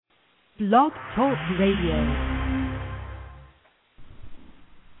Blog Talk Radio.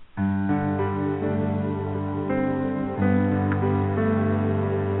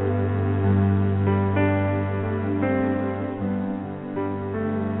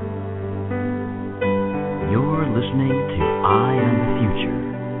 Listening to I Am the Future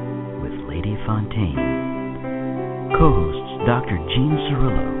with Lady Fontaine. Co-hosts Dr. Jean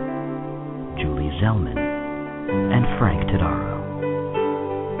Cirillo, Julie Zellman, and Frank Tadaro.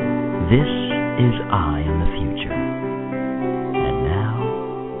 This is I Am the Future. And now,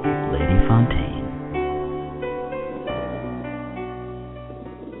 Lady Fontaine.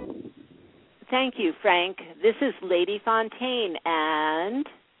 Thank you, Frank. This is Lady Fontaine and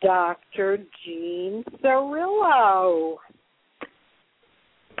Dr. Jean Cirillo.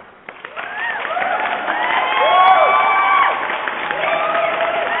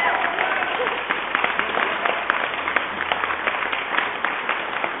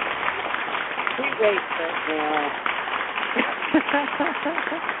 We wait for it now.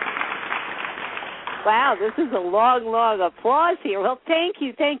 Wow, this is a long applause here. Well, thank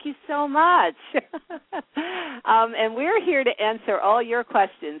you so much. And we're here to answer all your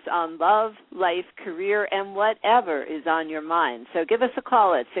questions on love, life, career, and whatever is on your mind. So give us a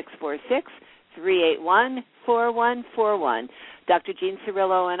call at 646-381-4141. Dr. Jean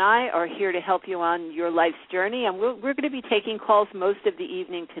Cirillo and I are here to help you on your life's journey, and we're going to be taking calls most of the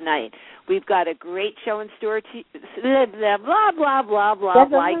evening tonight. We've got a great show in store. Blah, blah, blah, blah, blah,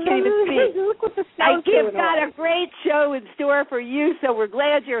 blah. I can't even speak. I've got a great show in store for you, so we're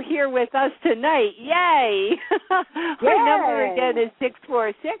glad you're here with us tonight. Yay! Our number again is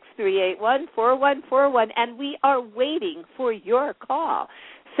 646-381-4141, and we are waiting for your call.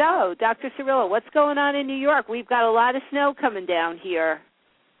 So, Dr. Cirillo, what's going on in New York? We've got a lot of snow coming down here.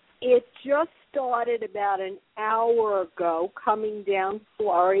 It just started about an hour ago, coming down,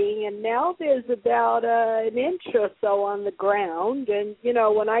 flurrying, and now there's about an inch or so on the ground. And, you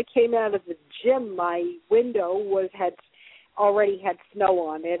know, when I came out of the gym, my window already had snow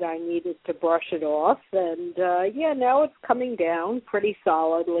on it. I needed to brush it off. And, now it's coming down pretty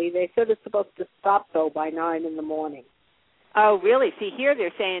solidly. They said it's supposed to stop, though, by 9 in the morning. Oh, really? See, here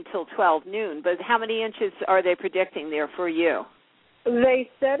they're saying until 12 noon, but how many inches are they predicting there for you? They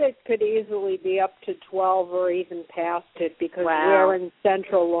said it could easily be up to 12 or even past it because we're in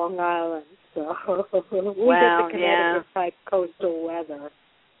central Long Island, so we get the Connecticut-type coastal weather.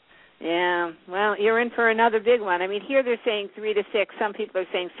 Yeah, well, you're in for another big one. I mean, here they're saying 3 to 6. Some people are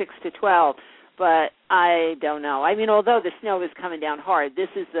saying 6 to 12, but I don't know. I mean, although the snow is coming down hard,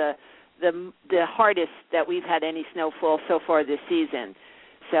 this is the hardest that we've had any snowfall so far this season.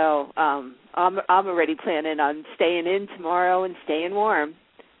 So I'm already planning on staying in tomorrow and staying warm.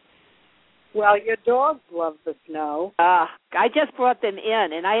 Well, your dogs love the snow. I just brought them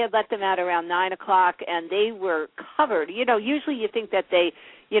in, and I had let them out around 9 o'clock, and they were covered. You know, usually you think that they,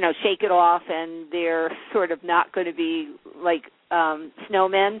 shake it off, and they're sort of not going to be like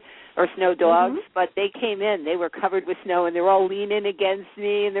snowmen or snow dogs, but they came in. They were covered with snow, and they're all leaning against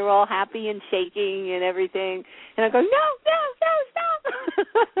me, and they're all happy and shaking and everything. And I go, no.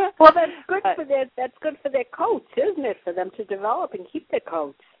 Well, that's good for their coats, isn't it, for them to develop and keep their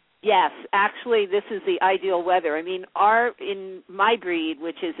coats? Yes, actually, this is the ideal weather. I mean, in my breed,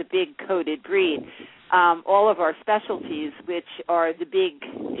 which is a big coated breed, all of our specialties, which are the big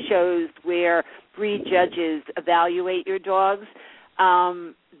shows where breed judges evaluate your dogs,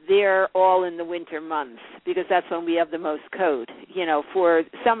 they're all in the winter months because that's when we have the most coat. For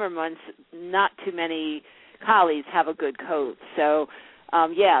summer months, not too many collies have a good coat. So,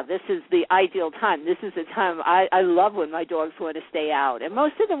 this is the ideal time. This is the time I love when my dogs want to stay out. And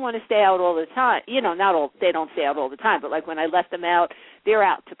most of them want to stay out all the time. They don't stay out all the time, but like when I let them out, they're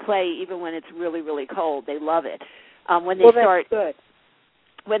out to play even when it's really, really cold. They love it. That's good.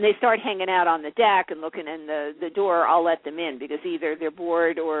 When they start hanging out on the deck and looking in the door, I'll let them in because either they're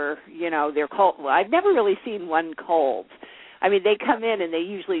bored or, they're cold. Well, I've never really seen one cold. I mean, they come in and they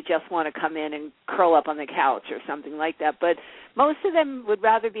usually just want to come in and curl up on the couch or something like that. But most of them would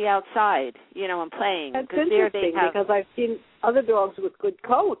rather be outside, and playing. That's interesting because I've seen other dogs with good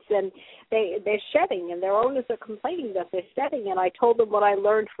coats and they're shedding and their owners are complaining that they're shedding. And I told them what I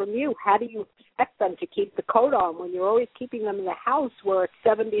learned from you. How do you expect them to keep the coat on when you're always keeping them in the house where it's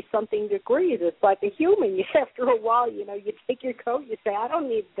 70-something degrees? It's like a human. After a while, you take your coat, you say, I don't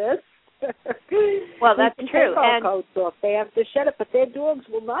need this. Well, that's true. Take our coats off. They have to shed it, but their dogs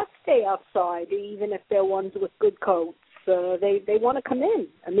will not stay outside, even if they're ones with good coats. They want to come in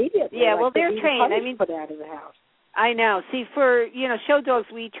immediately. Yeah, well, they're trained. Put out of the house. I know. See, for, show dogs,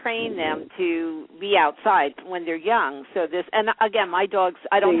 we train them to be outside when they're young. So and again, my dogs,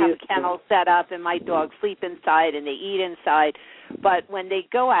 I don't have a kennel set up, and my dogs sleep inside and they eat inside. But when they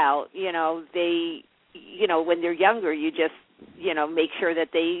go out, they, when they're younger, you just, make sure that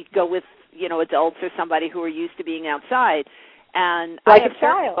they go with, adults or somebody who are used to being outside. And like I have a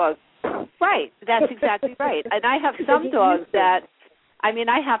child. Dogs. Right. That's exactly right. And I have some dogs that,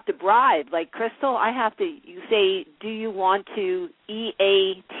 I have to bribe. Like Crystal, I have to say, do you want to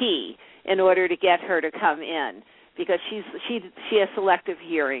EAT in order to get her to come in? Because she has selective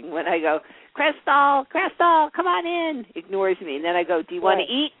hearing. When I go, Crystal, come on in, ignores me. And then I go, do you want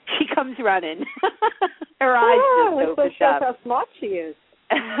to eat? She comes running. Her eyes just open shows up. how smart she is.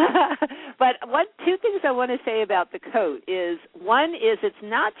 But two things I want to say about the coat is, one is it's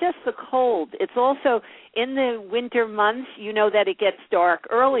not just the cold. It's also in the winter months, that it gets dark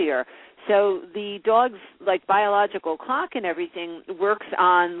earlier. So the dog's biological clock and everything works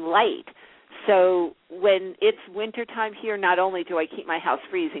on light. So when it's wintertime here, not only do I keep my house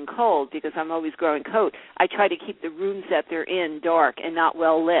freezing cold because I'm always growing coat, I try to keep the rooms that they're in dark and not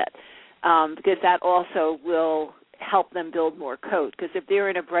well lit, because that also will help them build more coat. Because if they're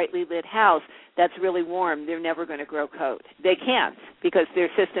in a brightly lit house that's really warm, they're never going to grow coat. They can't, because their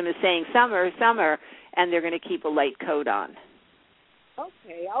system is saying summer, and they're going to keep a light coat on.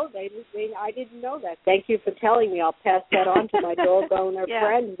 Okay. I didn't know that. Thank you for telling me. I'll pass that on to my dog owner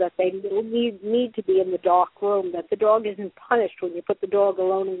friends, that they need to be in the dark room, that the dog isn't punished when you put the dog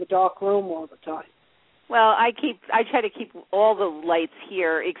alone in the dark room all the time. Well, I try to keep all the lights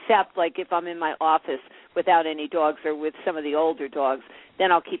here, except if I'm in my office without any dogs or with some of the older dogs,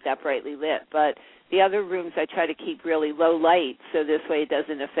 then I'll keep that brightly lit. But the other rooms I try to keep really low light, so this way it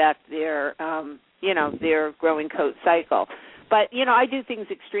doesn't affect their, their growing coat cycle. But, I do things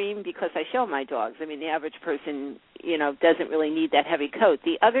extreme because I show my dogs. The average person, doesn't really need that heavy coat.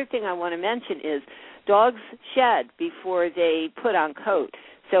 The other thing I want to mention is dogs shed before they put on coat.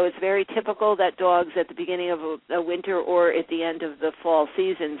 So it's very typical that dogs at the beginning of a winter or at the end of the fall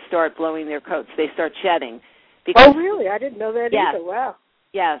season start blowing their coats. They start shedding. Oh, really? I didn't know that either. Wow.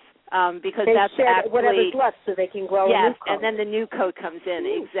 Yes, because they that's shed actually whatever's left so they can grow a new coat. And then the new coat comes in.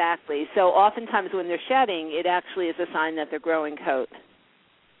 Ooh. Exactly. So oftentimes when they're shedding, it actually is a sign that they're growing coat.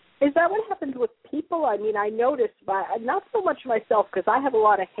 Is that what happens with people? I noticed, not so much myself, because I have a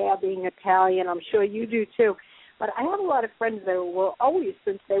lot of hair being Italian. I'm sure you do too. But I have a lot of friends that were always,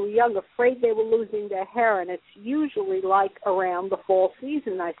 since they were young, afraid they were losing their hair, and it's usually around the fall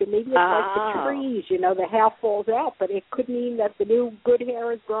season. I said, maybe it's like the trees, the hair falls out, but it could mean that the new good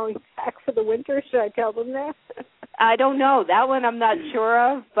hair is growing back for the winter. Should I tell them that? I don't know. That one I'm not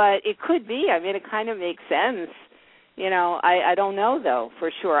sure of, but it could be. It kind of makes sense. I don't know, though, for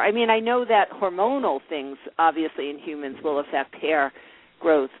sure. I know that hormonal things, obviously, in humans will affect hair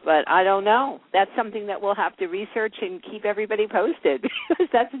growth, but I don't know. That's something that we'll have to research and keep everybody posted, because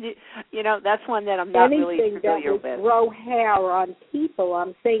that's one that I'm not really familiar with. Anything that would grow hair on people,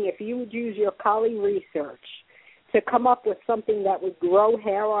 I'm saying if you would use your colleague research to come up with something that would grow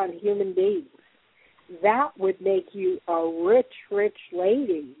hair on human beings, that would make you a rich, rich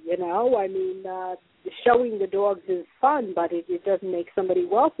lady, showing the dogs is fun, but it doesn't make somebody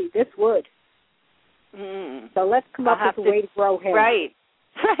wealthy. This would. So let's come up with a way to grow hair. Right.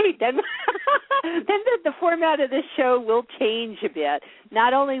 Then the format of this show will change a bit.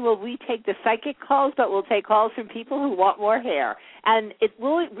 Not only will we take the psychic calls, but we'll take calls from people who want more hair. And it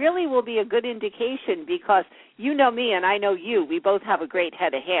really will be a good indication, because you know me and I know you. We both have a great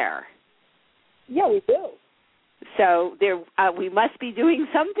head of hair. Yeah, we do. So we must be doing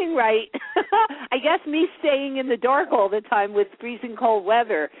something right. I guess me staying in the dark all the time with freezing cold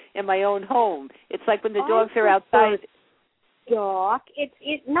weather in my own home. It's like when the dogs are outside. Dark.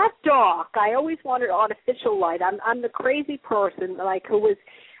 It's not dark. I always wanted artificial light. I'm the crazy person who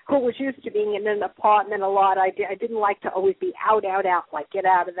was used to being in an apartment a lot. I didn't like to always be out, get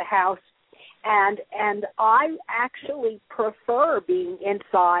out of the house. And I actually prefer being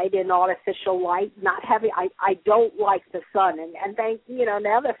inside in artificial light, not having. I don't like the sun, and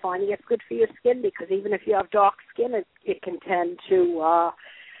now they're finding it's good for your skin, because even if you have dark skin, it can tend to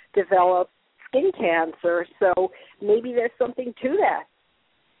develop skin cancer. So maybe there's something to that.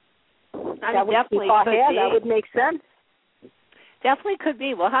 That would definitely keep our could hair. be. That would make sense. Definitely could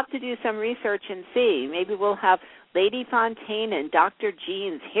be. We'll have to do some research and see. Maybe we'll have Lady Fontaine and Dr.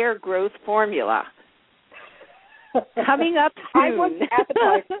 Jean's hair growth formula coming up soon. I once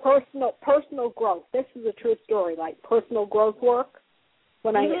advertised personal growth. This is a true story, personal growth work.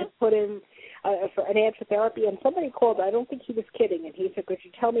 When I put in for an answer therapy, and somebody called, I don't think he was kidding, and he said, could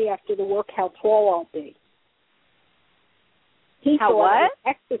you tell me after the work how tall I'll be? He How thought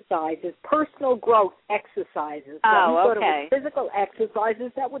what? Exercises, personal growth exercises. Oh, okay. He thought it was physical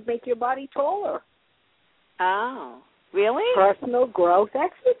exercises that would make your body taller. Oh, really? Personal growth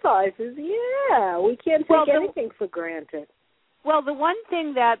exercises, yeah. We can't take anything for granted. Well, the one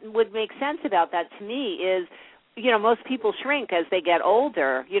thing that would make sense about that to me is, most people shrink as they get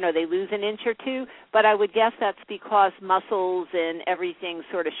older. They lose an inch or two, but I would guess that's because muscles and everything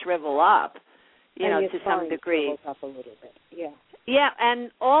sort of shrivel up, to some degree. Shrivels up a little bit, yeah. Yeah,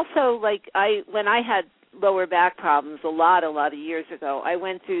 and also, when I had lower back problems a lot of years ago, I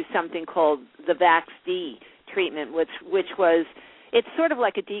went through something called the VAX-D treatment, which was, it's sort of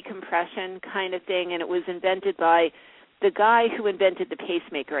like a decompression kind of thing, and it was invented by the guy who invented the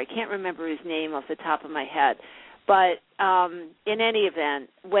pacemaker. I can't remember his name off the top of my head. But in any event,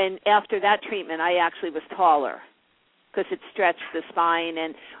 after that treatment, I actually was taller because it stretched the spine,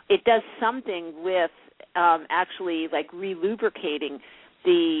 and it does something with actually like relubricating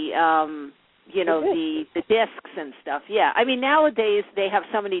the the discs and stuff. Yeah, I mean, nowadays they have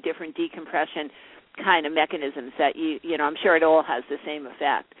so many different decompression kind of mechanisms that I'm sure it all has the same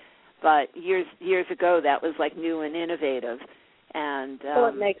effect. But years ago, that was like new and innovative. And well,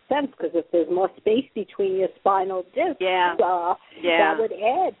 it makes sense because if there's more space between your spinal discs, that would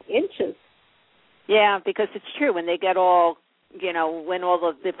add inches. Yeah, because it's true. When they get all, when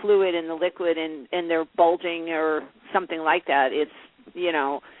all the fluid and the liquid and they're bulging or something like that, it's,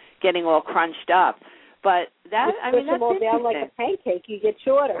 getting all crunched up. But that, I mean, that's them all down like a pancake, you get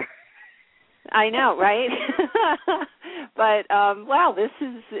shorter. I know, right? But, wow, this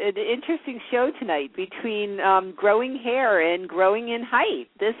is an interesting show tonight between growing hair and growing in height.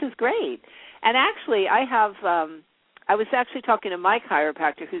 This is great. And actually, I was actually talking to my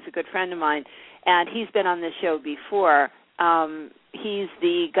chiropractor, who's a good friend of mine, and he's been on this show before. He's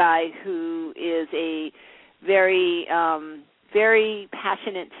the guy who is a very, very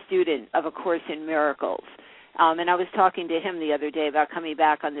passionate student of A Course in Miracles. And I was talking to him the other day about coming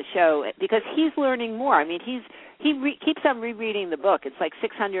back on the show because he's learning more. I mean, he keeps on rereading the book. It's like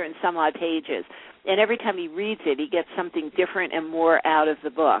 600 and some odd pages. And every time he reads it, he gets something different and more out of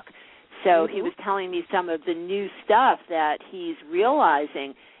the book. So he was telling me some of the new stuff that he's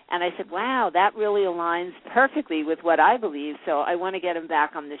realizing. And I said, wow, that really aligns perfectly with what I believe, so I want to get him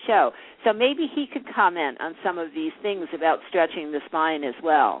back on the show. So maybe he could comment on some of these things about stretching the spine as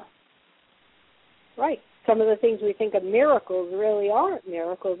well. Right. Some of the things we think are miracles really aren't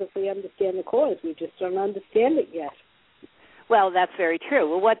miracles if we understand the cause. We just don't understand it yet. Well, that's very true.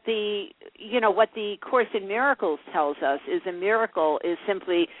 Well, what the Course in Miracles tells us is a miracle is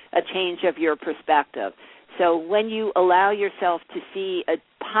simply a change of your perspective. So when you allow yourself to see a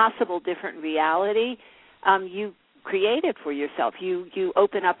possible different reality, you create it for yourself. You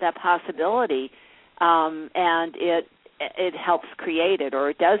open up that possibility, and it helps create it, or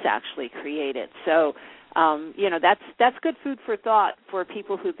it does actually create it. So, that's good food for thought for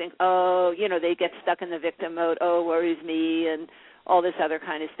people who think, they get stuck in the victim mode, woe is me, and all this other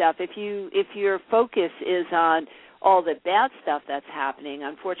kind of stuff. If your focus is on all the bad stuff that's happening,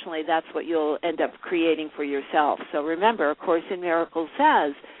 unfortunately, that's what you'll end up creating for yourself. So remember, A Course in Miracles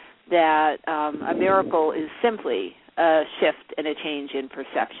says that a miracle is simply a shift and a change in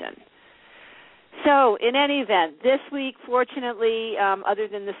perception. So in any event, this week, fortunately, other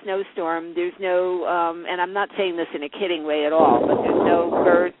than the snowstorm, there's no, and I'm not saying this in a kidding way at all, but there's no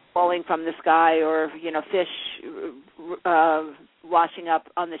birds falling from the sky or, fish washing up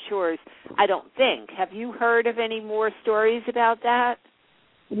on the shores, I don't think. Have you heard of any more stories about that?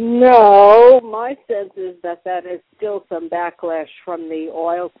 No, my sense is that is still some backlash from the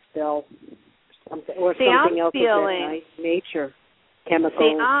oil spill something else with that nice nature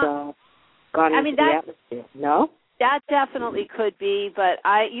chemicals gone into the atmosphere. No? That definitely could be, but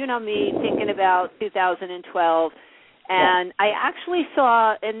me thinking about 2012, and I actually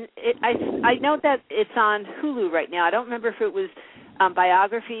saw, and I know that it's on Hulu right now. I don't remember if it was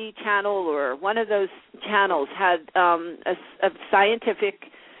Biography Channel or one of those channels had a scientific,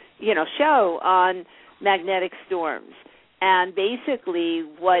 show on magnetic storms. And basically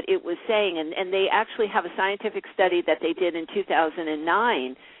what it was saying, and they actually have a scientific study that they did in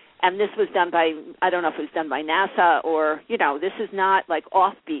 2009, and this was done by, I don't know if it was done by NASA or, this is not like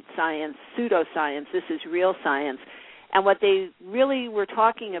offbeat science, pseudoscience. This is real science. And what they really were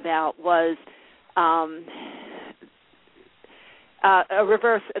talking about was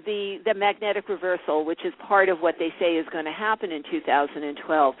the magnetic reversal, which is part of what they say is going to happen in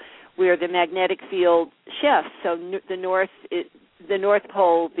 2012, where the magnetic field shifts. So the north the North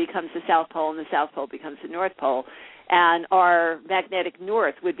Pole becomes the South Pole and the South Pole becomes the North Pole. And our magnetic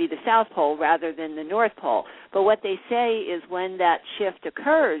north would be the South Pole rather than the North Pole. But what they say is when that shift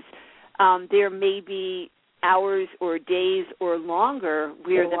occurs, there may be hours or days or longer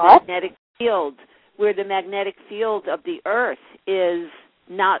where the magnetic field of the Earth is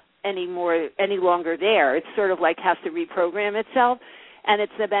not any longer there. It's sort of like has to reprogram itself. And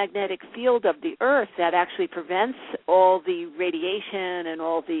it's the magnetic field of the Earth that actually prevents all the radiation and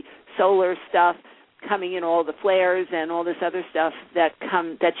all the solar stuff coming in, all the flares and all this other stuff that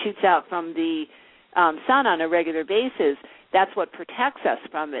shoots out from the sun on a regular basis. That's what protects us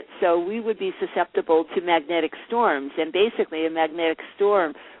from it. So we would be susceptible to magnetic storms, and basically a magnetic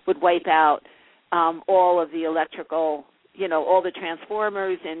storm would wipe out all of the electrical, all the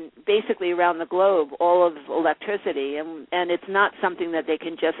transformers, and basically around the globe, all of electricity. And it's not something that they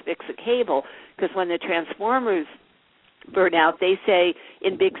can just fix a cable, because when the transformers burn out, they say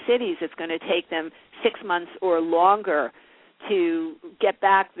in big cities it's going to take them 6 months or longer to get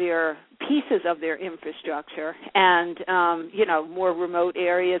back their pieces of their infrastructure, and more remote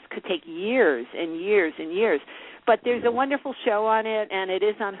areas could take years and years and years. But there's a wonderful show on it, and it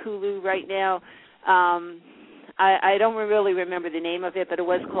is on Hulu right now. I don't really remember the name of it, but it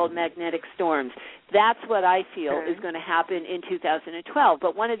was called Magnetic Storms. That's what I feel is going to happen in 2012.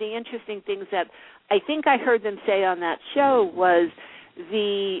 But one of the interesting things that I think I heard them say on that show was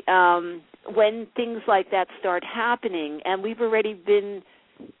when things like that start happening, and we've already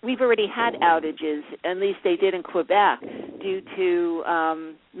had outages, at least they did in Quebec, due to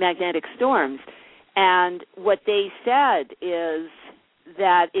magnetic storms. And what they said is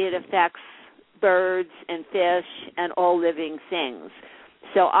that it affects birds and fish and all living things.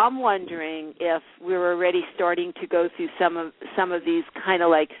 So I'm wondering if we're already starting to go through some of these kind of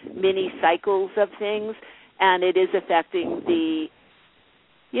like mini cycles of things, and it is affecting the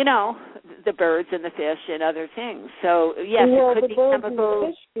birds and the fish and other things. So yes, it could be chemicals. The birds and the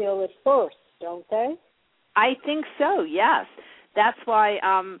fish feel it first, don't they? I think so. Yes, that's why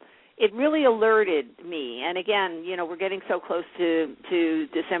it really alerted me. And again, we're getting so close to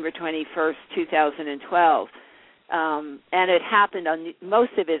December 21st, 2012. And it happened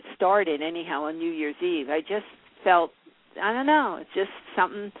most of it started anyhow on New Year's Eve. I just felt, I don't know, it's just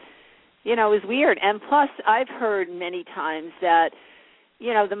something, it was weird. And plus, I've heard many times that,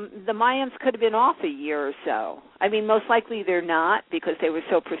 the Mayans could have been off a year or so. I mean, most likely they're not because they were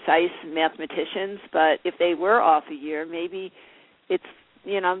so precise mathematicians, but if they were off a year, maybe it's,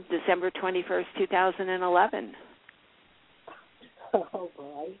 December 21st, 2011. Oh,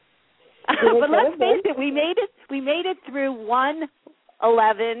 boy. But let's face it, we made it through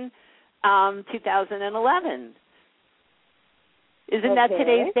 1/11/2011. Isn't that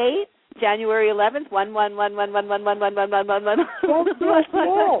today's date? January 11th,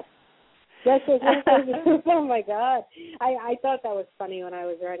 1/1/1/1/1/1/1/1/1/1. Yes. Oh my God! I thought that was funny when I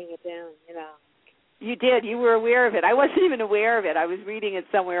was writing it down. You did. You were aware of it. I wasn't even aware of it. I was reading it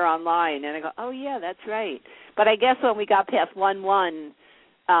somewhere online, and I go, oh yeah, that's right. But I guess when we got past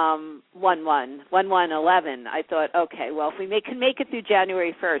 1/1/11, I thought, okay, well, if we can make it through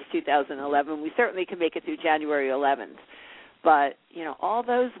January 1st, 2011, we certainly can make it through January 11th. But, all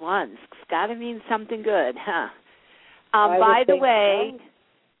those ones, it's got to mean something good, huh? By the way,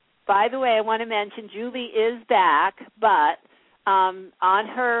 I want to mention Julie is back, but on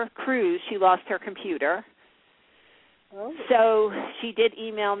her cruise, she lost her computer. Oh. So she did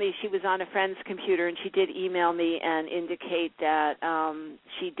email me. She was on a friend's computer, and she did email me and indicate that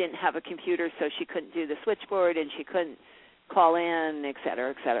she didn't have a computer, so she couldn't do the switchboard, and she couldn't call in, et cetera,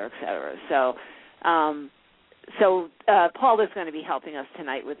 et cetera, et cetera. So Paul is going to be helping us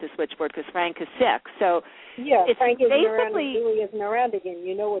tonight with the switchboard because Frank is sick. So yeah, it's Frank isn't around and Julie isn't around again.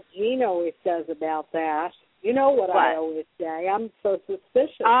 You know what Jean always says about that. You know what I always say. I'm so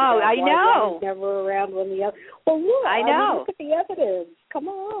suspicious. Oh, I know. One's never around when the other. Well, look. I know. Look at the evidence. Come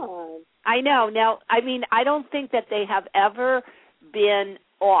on. I know. Now, I don't think that they have ever been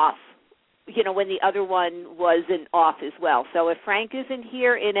off, when the other one wasn't off as well. So if Frank isn't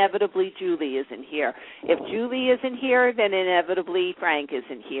here, inevitably Julie isn't here. If Julie isn't here, then inevitably Frank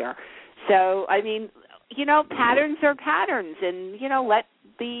isn't here. So, patterns are patterns, and, let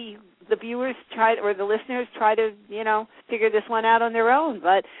the viewers try, or the listeners try to, figure this one out on their own.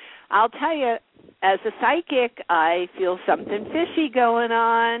 But I'll tell you, as a psychic, I feel something fishy going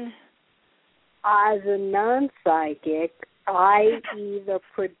on. As a non-psychic, I either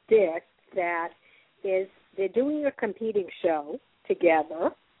predict that they're doing a competing show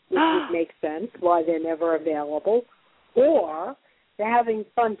together, which would make sense why they're never available, or they're having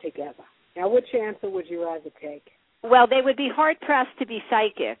fun together. Now, which answer would you rather take? Well, they would be hard-pressed to be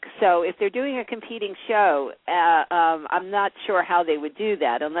psychic. So if they're doing a competing show, I'm not sure how they would do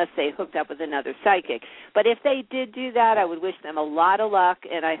that unless they hooked up with another psychic. But if they did do that, I would wish them a lot of luck,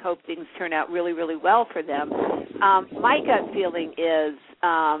 and I hope things turn out really, really well for them. My gut feeling is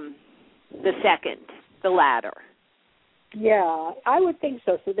the second, the latter. Yeah, I would think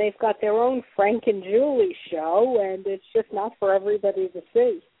so. So they've got their own Frank and Julie show, and it's just not for everybody to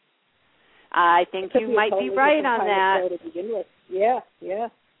see. I think you might be right on that. To begin with. Yeah.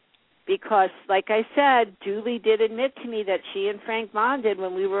 Because, like I said, Julie did admit to me that she and Frank bonded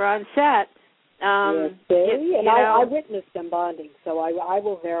when we were on set. I witnessed them bonding, so I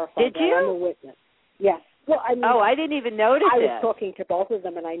will verify Did that. you? I'm a witness. Yes. Well, I mean, I didn't even notice it. I was talking to both of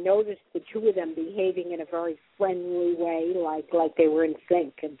them, and I noticed the two of them behaving in a very friendly way, like they were in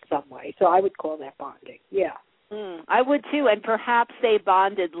sync in some way. So I would call that bonding. Yeah. I would too, and perhaps they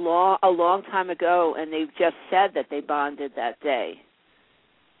bonded a long time ago, and they've just said that they bonded that day.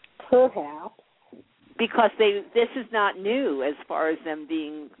 Perhaps. Because this is not new as far as them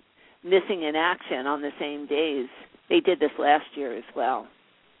being missing in action on the same days. They did this last year as well.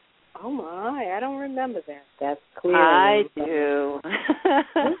 Oh my! I don't remember that. That's clear. I do.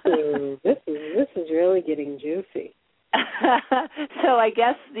 This is really getting juicy. So I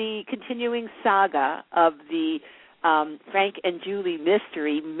guess the continuing saga of the Frank and Julie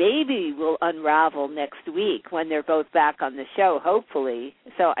mystery maybe will unravel next week when they're both back on the show, hopefully.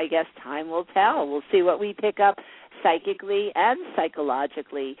 So I guess time will tell. We'll see what we pick up psychically and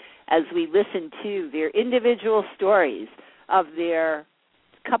psychologically as we listen to their individual stories of their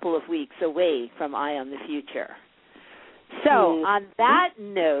couple of weeks away from Eye on the Future. So, on that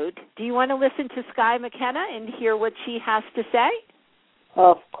note, do you want to listen to Sky McKenna and hear what she has to say?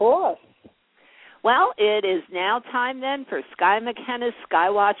 Of course. Well, it is now time then for Sky McKenna's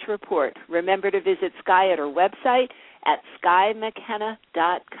Skywatch Report. Remember to visit Sky at her website at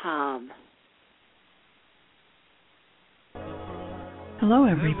skymckenna.com. Hello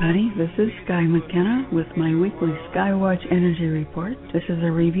everybody, this is Sky McKenna with my weekly Skywatch Energy Report. This is a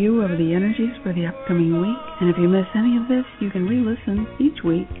review of the energies for the upcoming week, and if you miss any of this, you can re-listen each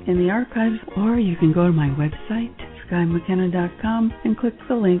week in the archives, or you can go to my website, skymckenna.com, and click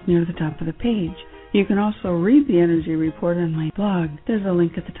the link near the top of the page. You can also read the energy report on my blog. There's a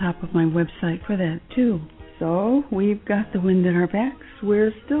link at the top of my website for that too. So, we've got the wind in our backs.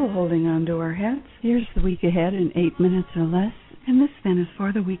 We're still holding on to our hats. Here's the week ahead in 8 minutes or less. And this then is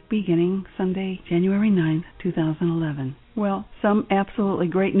for the week beginning Sunday, January 9th, 2011. Well, some absolutely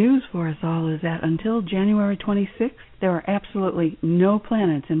great news for us all is that until January 26th, there are absolutely no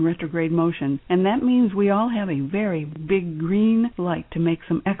planets in retrograde motion, and that means we all have a very big green light to make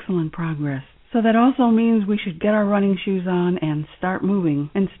some excellent progress. So that also means we should get our running shoes on and start moving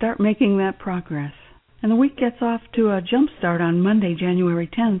and start making that progress. And the week gets off to a jump start on Monday, January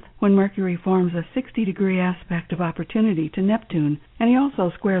 10th, when Mercury forms a 60-degree aspect of opportunity to Neptune, and he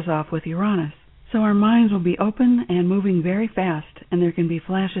also squares off with Uranus. So our minds will be open and moving very fast, and there can be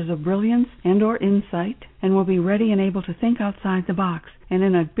flashes of brilliance and or insight, and we'll be ready and able to think outside the box, and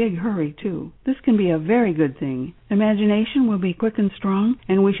in a big hurry, too. This can be a very good thing. Imagination will be quick and strong,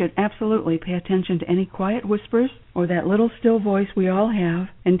 and we should absolutely pay attention to any quiet whispers or that little still voice we all have,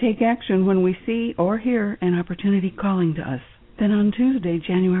 and take action when we see or hear an opportunity calling to us. Then on Tuesday,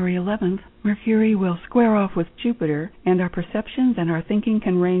 January 11th, Mercury will square off with Jupiter, and our perceptions and our thinking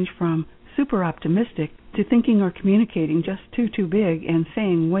can range from super optimistic to thinking or communicating just too big and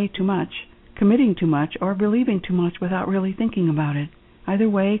saying way too much, committing too much, or believing too much without really thinking about it. Either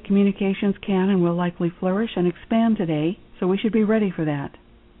way, communications can and will likely flourish and expand today, so we should be ready for that.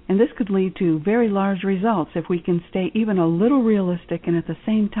 And this could lead to very large results if we can stay even a little realistic and at the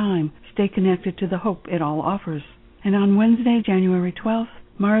same time stay connected to the hope it all offers. And on Wednesday, January 12th,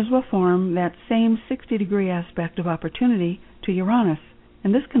 Mars will form that same 60-degree aspect of opportunity to Uranus.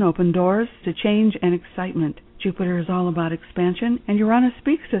 And this can open doors to change and excitement. Jupiter is all about expansion, and Uranus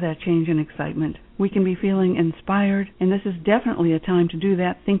speaks to that change and excitement. We can be feeling inspired, and this is definitely a time to do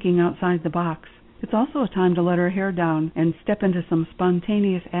that thinking outside the box. It's also a time to let our hair down and step into some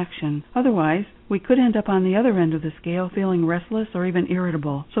spontaneous action. Otherwise, we could end up on the other end of the scale feeling restless or even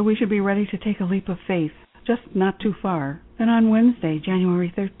irritable, so we should be ready to take a leap of faith, just not too far. Then on Wednesday,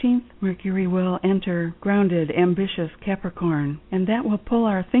 January 13th, Mercury will enter grounded, ambitious Capricorn, and that will pull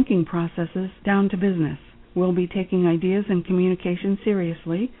our thinking processes down to business. We'll be taking ideas and communication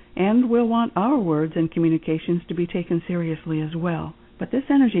seriously, and we'll want our words and communications to be taken seriously as well. But this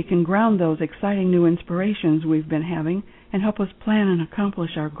energy can ground those exciting new inspirations we've been having and help us plan and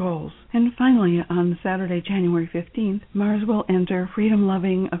accomplish our goals. And finally, on Saturday, January 15th, Mars will enter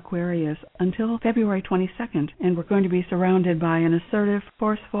freedom-loving Aquarius until February 22nd, and we're going to be surrounded by an assertive,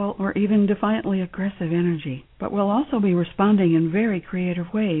 forceful, or even defiantly aggressive energy. But we'll also be responding in very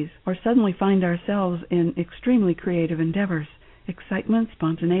creative ways, or suddenly find ourselves in extremely creative endeavors. Excitement,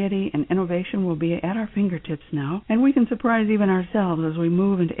 spontaneity, and innovation will be at our fingertips now, and we can surprise even ourselves as we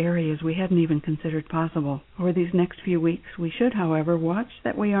move into areas we hadn't even considered possible. Over these next few weeks, we should, however, watch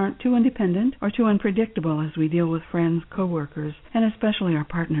that we aren't too independent or too unpredictable as we deal with friends, co-workers, and especially our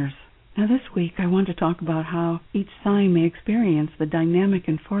partners. Now this week, I want to talk about how each sign may experience the dynamic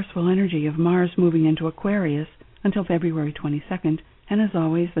and forceful energy of Mars moving into Aquarius until February 22nd, and as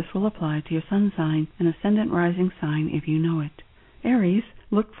always, this will apply to your sun sign and ascendant rising sign if you know it. Aries,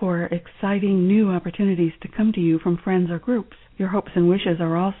 look for exciting new opportunities to come to you from friends or groups. Your hopes and wishes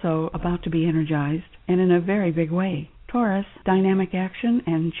are also about to be energized, and in a very big way. Taurus, dynamic action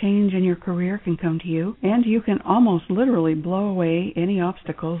and change in your career can come to you, and you can almost literally blow away any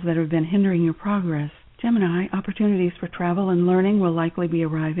obstacles that have been hindering your progress. Gemini, opportunities for travel and learning will likely be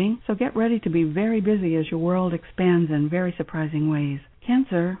arriving, so get ready to be very busy as your world expands in very surprising ways.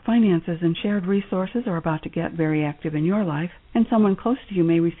 Cancer, finances and shared resources are about to get very active in your life, and someone close to you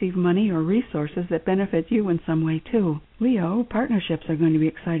may receive money or resources that benefit you in some way too. Leo, partnerships are going to be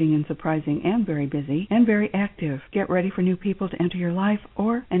exciting and surprising and very busy and very active. Get ready for new people to enter your life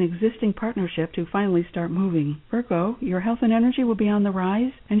or an existing partnership to finally start moving. Virgo, your health and energy will be on the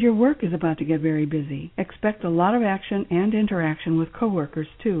rise, and your work is about to get very busy. Expect a lot of action and interaction with coworkers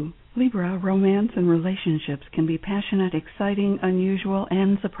too. Libra, romance and relationships can be passionate, exciting, unusual,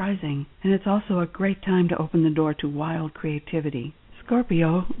 and surprising. And it's also a great time to open the door to wild creativity.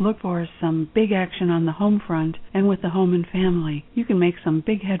 Scorpio, look for some big action on the home front and with the home and family. You can make some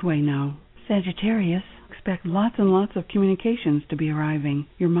big headway now. Sagittarius, expect lots and lots of communications to be arriving.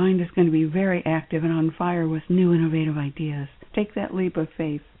 Your mind is going to be very active and on fire with new innovative ideas. Take that leap of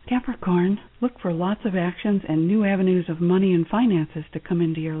faith. Capricorn, look for lots of actions and new avenues of money and finances to come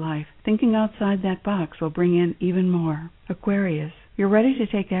into your life. Thinking outside that box will bring in even more. Aquarius, you're ready to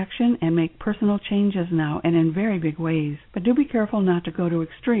take action and make personal changes now and in very big ways. But do be careful not to go to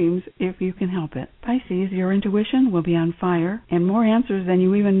extremes if you can help it. Pisces, your intuition will be on fire, and more answers than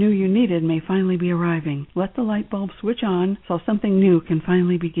you even knew you needed may finally be arriving. Let the light bulb switch on so something new can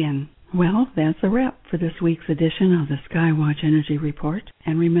finally begin. Well, that's a wrap for this week's edition of the Skywatch Energy Report.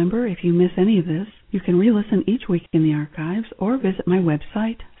 And remember, if you miss any of this, you can re-listen each week in the archives or visit my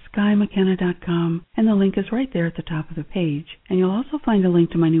website, skymckenna.com, and the link is right there at the top of the page. And you'll also find a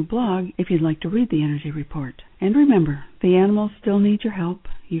link to my new blog if you'd like to read the Energy Report. And remember, the animals still need your help.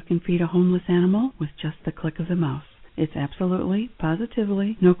 You can feed a homeless animal with just the click of the mouse. It's absolutely,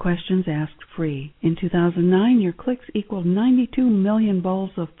 positively, no questions asked, free. In 2009, your clicks equaled 92 million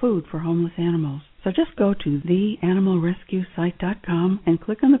bowls of food for homeless animals. So just go to theanimalrescuesite.com and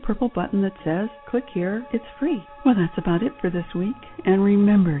click on the purple button that says, click here, it's free. Well, that's about it for this week. And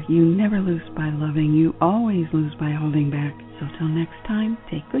remember, you never lose by loving, you always lose by holding back. So till next time,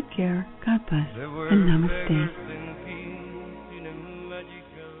 take good care, God bless, and namaste.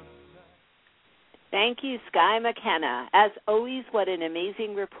 Thank you, Sky McKenna. As always, what an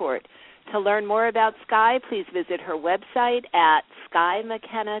amazing report. To learn more about Sky, please visit her website at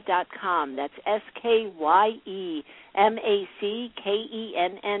skymckenna.com. That's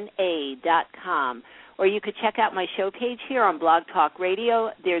SKYEMACKENNA.com. Or you could check out my show page here on Blog Talk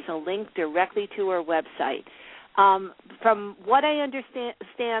Radio. There's a link directly to her website. From what I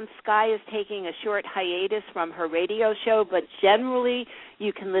understand, Sky is taking a short hiatus from her radio show, but generally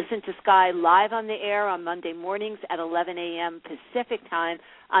you can listen to Sky live on the air on Monday mornings at 11 a.m. Pacific time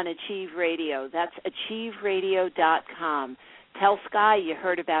on Achieve Radio. That's achieveradio.com. Tell Sky you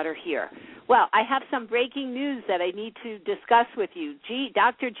heard about her here. Well, I have some breaking news that I need to discuss with you.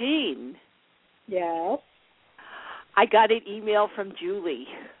 Dr. Jean. Yes? I got an email from Julie.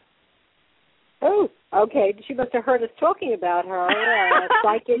 Oh, okay. She must have heard us talking about her,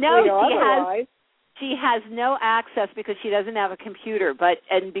 psychically no, or otherwise. She has no access because she doesn't have a computer.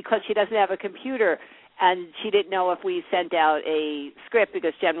 And because she doesn't have a computer, and she didn't know if we sent out a script,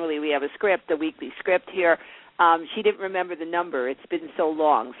 because generally we have a script, the weekly script here. She didn't remember the number. It's been so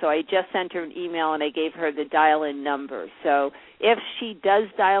long. So I just sent her an email, and I gave her the dial-in number. So if she does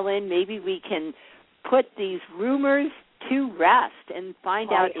dial in, maybe we can put these rumors to rest and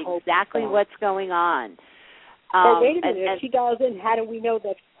find out exactly what's going on. But wait a minute, if she dials in, how do we know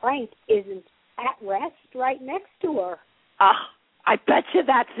that Frank isn't at rest right next to her? I bet you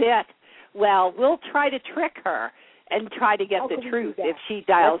that's it. Well, we'll try to trick her and try to get the truth if she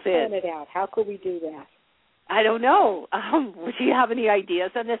dials in. Let's plan it out. How could we do that? I don't know. Do you have any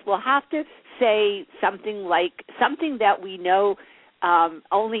ideas on this? We'll have to say something that we know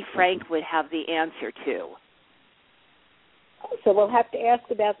only Frank would have the answer to. So we'll have to ask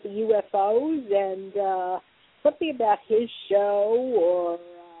about the UFOs and something about his show, or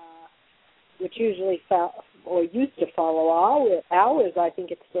which usually used to follow ours. I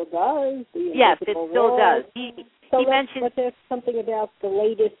think it still does. Yes, it still does. He mentioned. Let's ask something about the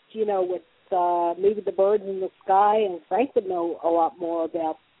latest, with maybe the birds in the sky, and Frank would know a lot more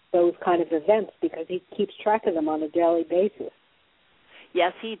about those kind of events because he keeps track of them on a daily basis.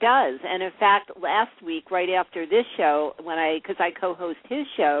 Yes, he does. And in fact, last week, right after this show, because I co-host his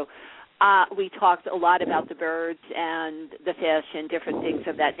show, we talked a lot about the birds and the fish and different things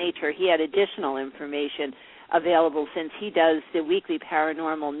of that nature. He had additional information available since he does the weekly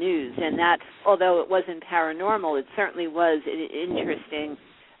paranormal news. And that, although it wasn't paranormal, it certainly was an interesting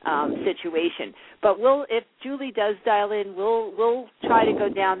situation. But if Julie does dial in, we'll try to go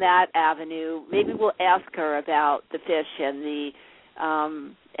down that avenue. Maybe we'll ask her about the fish and the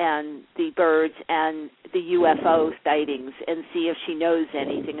birds and the UFO sightings and see if she knows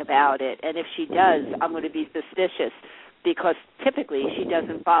anything about it. And if she does, I'm going to be suspicious because typically she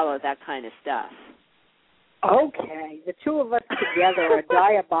doesn't follow that kind of stuff. Okay, the two of us together are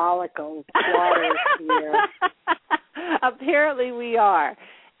diabolical plotters here. Apparently we are.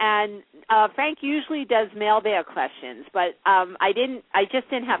 And Frank usually does mailbag questions, but I just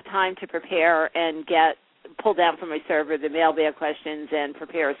didn't have time to prepare and pull down from my server the mailbag questions and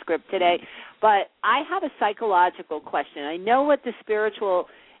prepare a script today. But I have a psychological question. I know what the spiritual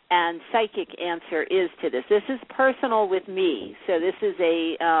and psychic answer is to this. This is personal with me, so this is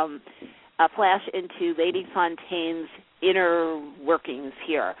a flash into Lady Fontaine's inner workings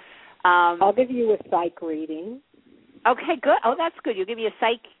here. I'll give you a psych reading. Okay, good. Oh, that's good. You'll give me a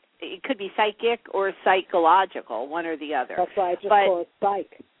psych. It could be psychic or psychological, one or the other. That's why I just call it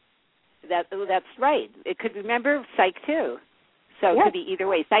psych. That's right. It could, remember, psych too. So it could be either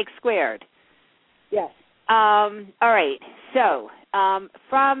way, psych squared. Yes. All right. So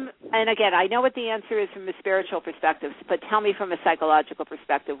and again, I know what the answer is from a spiritual perspective, but tell me from a psychological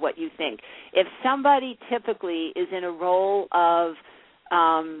perspective what you think. If somebody typically is in a role of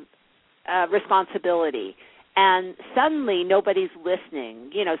responsibility and suddenly nobody's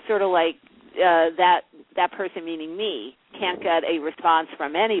listening, sort of like that person, meaning me, can't get a response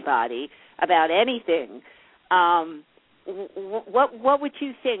from anybody about anything, what would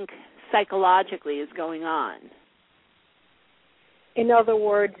you think psychologically is going on? In other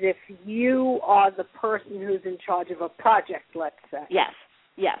words, if you are the person who's in charge of a project, let's say.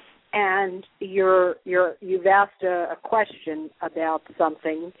 Yes. And you've asked a question about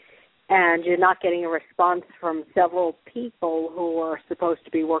something, and you're not getting a response from several people who are supposed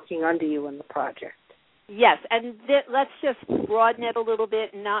to be working under you in the project. Yes, and let's just broaden it a little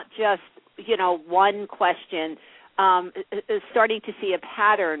bit, not just, one question, starting to see a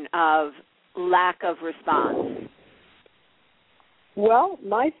pattern of lack of response. Well,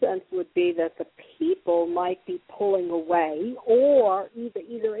 my sense would be that the people might be pulling away, or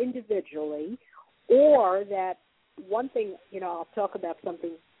either individually, or that one thing, I'll talk about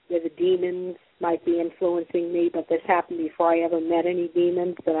something where the demons might be influencing me, but this happened before I ever met any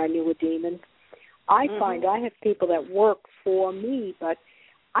demons that I knew were demons. I find I have people that work for me, but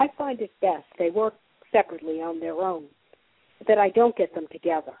I find it best, they work separately on their own, that I don't get them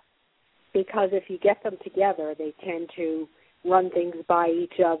together. Because if you get them together, they tend to run things by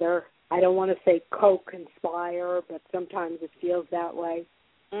each other. I don't want to say co-conspire, but sometimes it feels that way.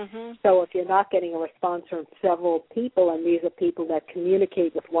 Mm-hmm. So if you're not getting a response from several people, and these are people that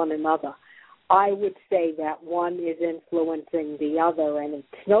communicate with one another, I would say that one is influencing the other, and it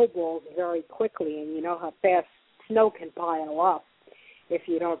snowballs very quickly, and you know how fast snow can pile up if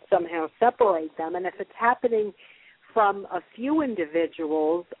you don't somehow separate them. And if it's happening from a few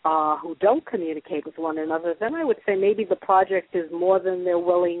individuals who don't communicate with one another, then I would say maybe the project is more than they're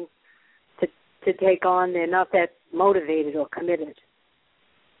willing to take on. They're not that motivated or committed.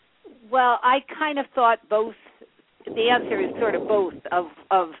 Well, I kind of thought both. The answer is sort of both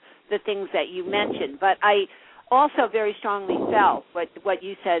of the things that you mentioned, but I also very strongly felt what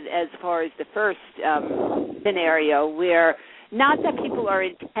you said as far as the first scenario, where not that people are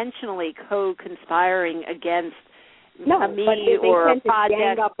intentionally co-conspiring against me but they or tend a project.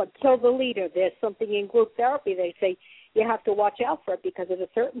 To gang up and kill the leader. There's something in group therapy. They say you have to watch out for it because at a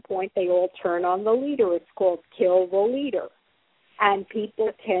certain point they all turn on the leader. It's called kill the leader. And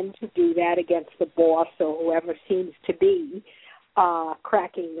people tend to do that against the boss or whoever seems to be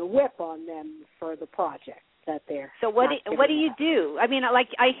cracking the whip on them for the project. that they're. So what do you do? I mean, like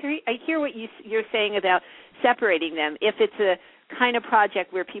I hear what you're saying about separating them. If it's a kind of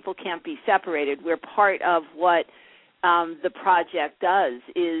project where people can't be separated, where part of what the project does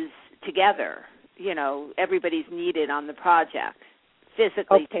is together. You know, everybody's needed on the project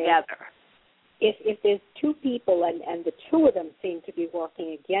physically together. If there's two people and the two of them seem to be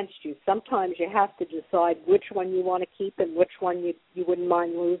working against you, sometimes you have to decide which one you want to keep and which one you wouldn't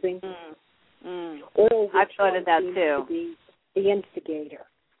mind losing. Or which I've thought of that seems too. To be the instigator.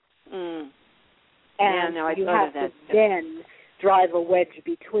 And I you have to then drive a wedge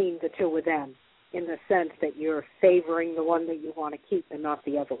between the two of them in the sense that you're favoring the one that you want to keep and not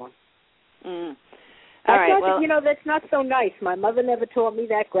the other one. All right, well, that's not so nice. My mother never taught me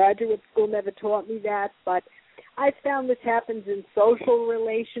that. Graduate school never taught me that. But I found this happens in social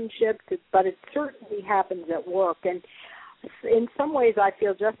relationships, but it certainly happens at work. And in some ways I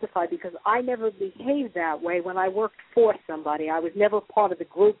feel justified because I never behaved that way when I worked for somebody. I was never part of the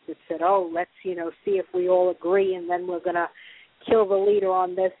group that said, let's, see if we all agree and then we're going to kill the leader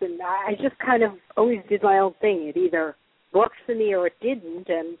on this. And I just kind of always did my own thing. It either worked for me or it didn't,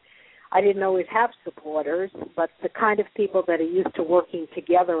 and I didn't always have supporters, but the kind of people that are used to working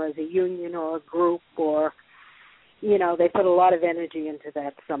together as a union or a group or, they put a lot of energy into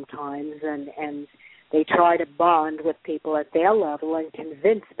that sometimes, and they try to bond with people at their level and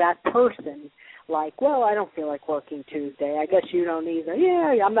convince that person, like, well, I don't feel like working Tuesday. I guess you don't either.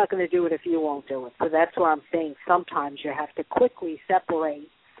 Yeah, I'm not going to do it if you won't do it. So that's where I'm saying sometimes you have to quickly separate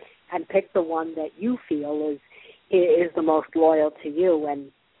and pick the one that you feel is the most loyal to you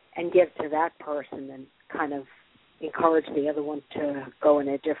and give to that person and kind of encourage the other one to go in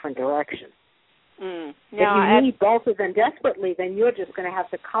a different direction. If you need both of them desperately, then you're just going to have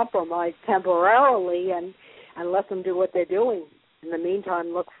to compromise temporarily and let them do what they're doing. In the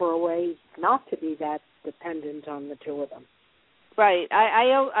meantime, look for a way not to be that dependent on the two of them. Right.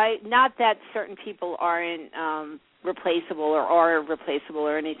 I not that certain people aren't replaceable or are replaceable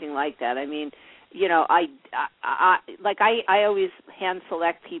or anything like that. I mean, I always hand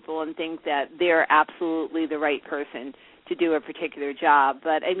select people and think that they're absolutely the right person to do a particular job.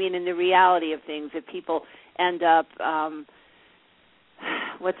 But, I mean, in the reality of things, if people end up,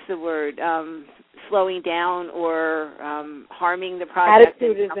 slowing down or harming the project.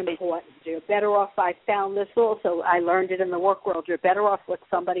 Attitude is important. You're better off, I found this also, I learned it in the work world, you're better off with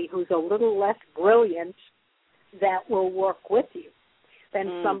somebody who's a little less brilliant that will work with you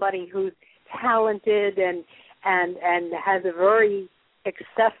than somebody who's talented and has a very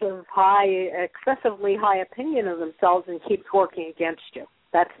excessively high opinion of themselves and keeps working against you.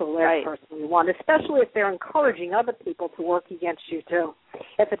 That's the last person you want, especially if they're encouraging other people to work against you too.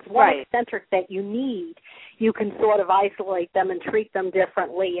 If it's one eccentric that you need, you can sort of isolate them and treat them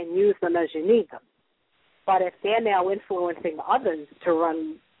differently and use them as you need them. But if they're now influencing others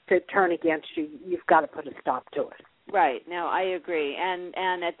to turn against you, you've got to put a stop to it. Right. No, I agree. And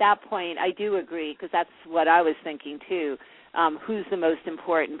at that point, I do agree, because that's what I was thinking too. Who's the most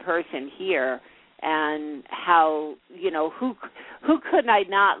important person here, and how, who could I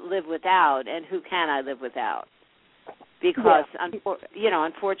not live without, and who can I live without? Because,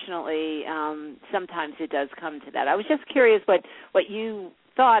 unfortunately, sometimes it does come to that. I was just curious what you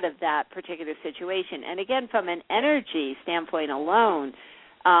thought of that particular situation. And again, from an energy standpoint alone,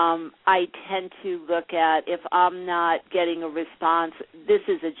 I tend to look at, if I'm not getting a response, this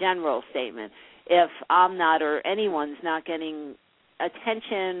is a general statement, if I'm not, or anyone's not getting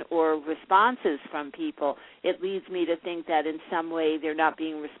attention or responses from people, it leads me to think that in some way they're not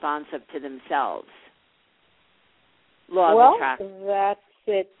being responsive to themselves. Law of attraction. That's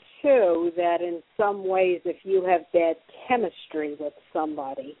it too, that in some ways if you have bad chemistry with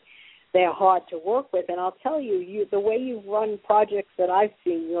somebody, they're hard to work with. And I'll tell you, the way you run projects that I've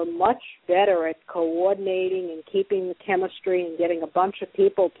seen, you're much better at coordinating and keeping the chemistry and getting a bunch of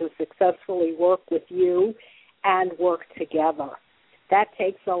people to successfully work with you and work together. That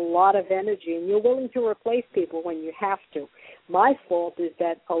takes a lot of energy, and you're willing to replace people when you have to. My fault is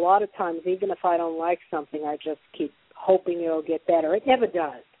that a lot of times, even if I don't like something, I just keep hoping it'll get better. It never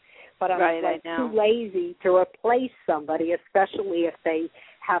does. But I'm too lazy to replace somebody, especially if they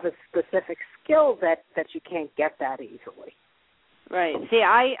have a specific skill that you can't get that easily. Right. See,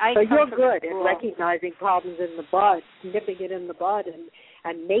 I so you're good at recognizing problems in the bud, nipping it in the bud,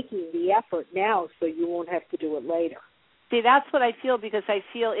 and making the effort now so you won't have to do it later. See, that's what I feel, because I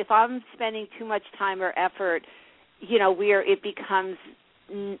feel if I'm spending too much time or effort, where it becomes,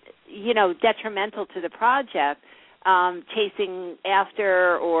 detrimental to the project, chasing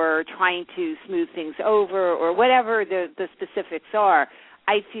after or trying to smooth things over or whatever the specifics are,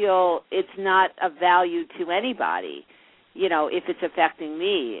 I feel it's not of value to anybody, if it's affecting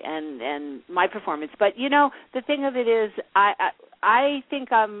me and my performance. But, the thing of it is I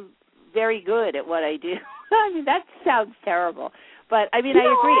think I'm very good at what I do. I mean, that sounds terrible. But, I agree.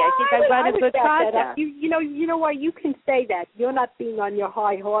 I think I run a good project. You know why you can say that? You're not being on your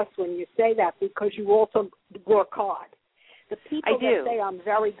high horse when you say that because you also work hard. The people that say I'm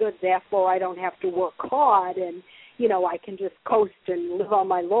very good, therefore I don't have to work hard and, I can just coast and live on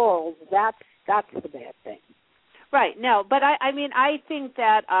my laurels, that's the bad thing. Right. No, but I think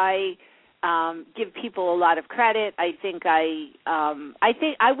that I give people a lot of credit. I think I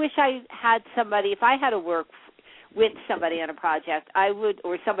wish I had somebody, if I had to work with somebody on a project,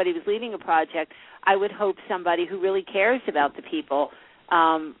 or somebody was leading a project, I would hope somebody who really cares about the people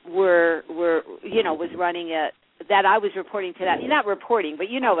was running it, that I was reporting to that. Not reporting, but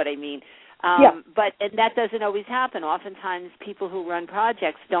you know what I mean. And that doesn't always happen. Oftentimes people who run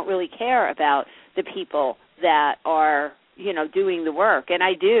projects don't really care about the people that are, doing the work. And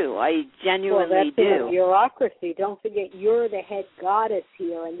I do. I genuinely do. Well, that's bureaucracy. Don't forget you're the head goddess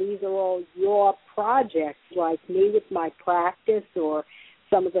here, and these are all your projects, like me with my practice or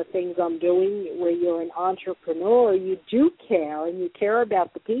some of the things I'm doing where you're an entrepreneur. You do care, and you care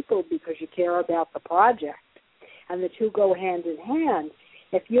about the people because you care about the project. And the two go hand in hand.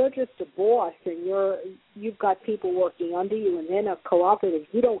 If you're just a boss and you've got people working under you and they're not cooperative,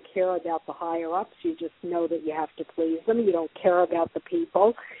 you don't care about the higher-ups. You just know that you have to please them. You don't care about the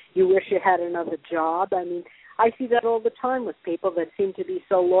people. You wish you had another job. I see that all the time with people that seem to be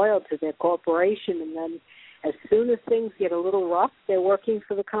so loyal to their corporation, and then as soon as things get a little rough, they're working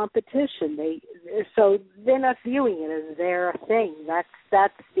for the competition. So they're not viewing it as their thing. That's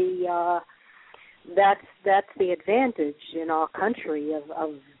the advantage in our country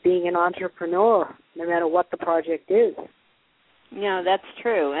of being an entrepreneur, no matter what the project is. That's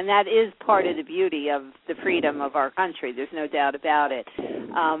true, and that is part of the beauty of the freedom of our country. There's no doubt about it.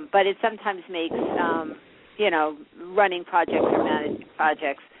 But it sometimes makes, running projects or managing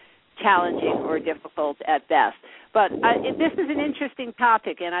projects challenging or difficult at best. But this is an interesting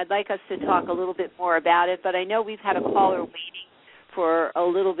topic, and I'd like us to talk a little bit more about it. But I know we've had a caller waiting for a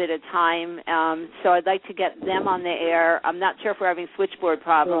little bit of time, so I'd like to get them on the air. I'm not sure if we're having switchboard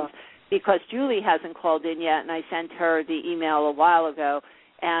problems because Julie hasn't called in yet, and I sent her the email a while ago,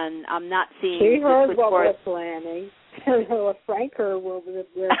 and I'm not seeing the switchboard. She heard what we're planning. What Frank heard what we're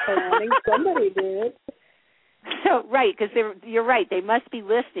planning. Somebody did. So, right, because you're right. They must be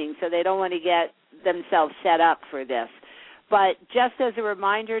listening, so they don't want to get themselves set up for this. But just as a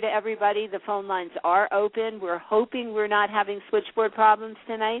reminder to everybody, the phone lines are open. We're hoping we're not having switchboard problems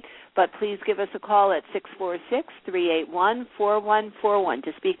tonight, but please give us a call at 646-381-4141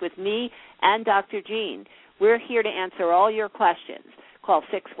 to speak with me and Dr. Jean. We're here to answer all your questions. Call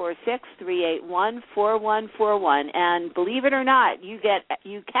 646-381-4141, and believe it or not, you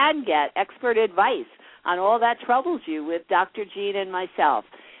can get expert advice on all that troubles you with Dr. Jean and myself.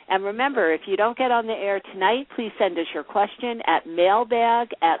 And remember, if you don't get on the air tonight, please send us your question at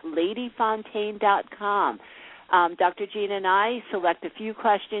mailbag@ladyfontaine.com. Dr. Jean and I select a few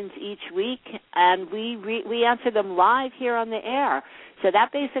questions each week, and we answer them live here on the air. So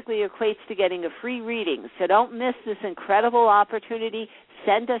that basically equates to getting a free reading. So don't miss this incredible opportunity.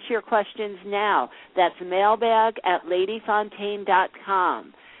 Send us your questions now. That's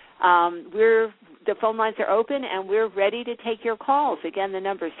mailbag@ladyfontaine.com. The phone lines are open, and we're ready to take your calls. Again, the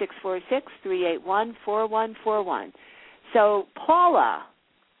number is 646-381-4141. So, Paula.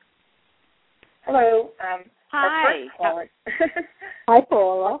 Hello. Hi. Hi,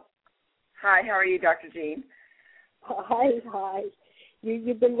 Paula. Hi, how are you, Dr. Jean? Hi.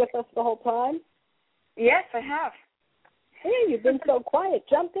 You've been with us the whole time? Yes, I have. Hey, you've been so quiet.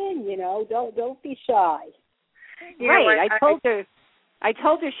 Jump in, Don't be shy. Right, I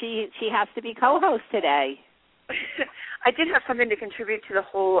told her she has to be co-host today. I did have something to contribute to the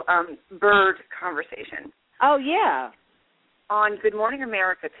whole bird conversation. Oh, yeah. On Good Morning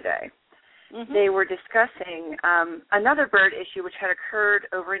America today, they were discussing another bird issue which had occurred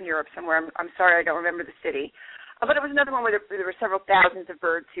over in Europe somewhere. I'm sorry, I don't remember the city. But it was another one where there were several thousands of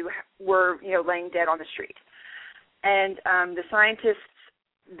birds who were, laying dead on the street. And the scientists,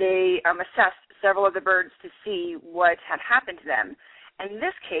 they assessed several of the birds to see what had happened to them. And in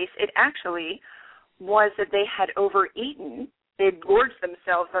this case, it actually was that they had overeaten. They had gorged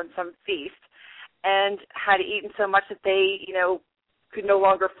themselves on some feast and had eaten so much that they, could no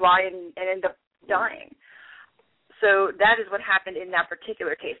longer fly and end up dying. So that is what happened in that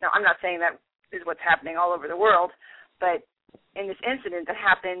particular case. Now, I'm not saying that is what's happening all over the world, but in this incident that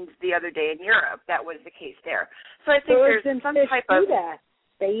happened the other day in Europe, that was the case there. So I think there's some type of...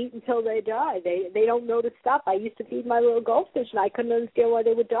 They eat until they die. They don't know to stop. I used to feed my little goldfish, and I couldn't understand why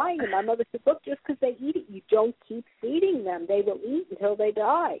they were dying. And my mother said, look, just because they eat it, you don't keep feeding them. They will eat until they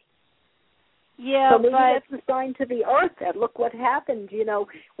die. Yeah, so maybe that's a sign to the earth that, look what happened. You know,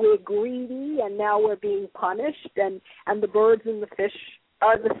 we're greedy, and now we're being punished, and the birds and the fish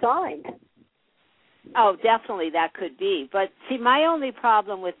are the sign. Oh, definitely that could be. But, see, my only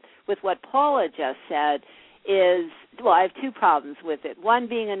problem with what Paula just said is, well, I have two problems with it. One,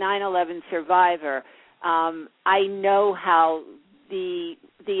 being a 9/11 survivor, I know how the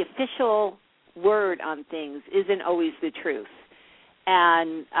official word on things isn't always the truth.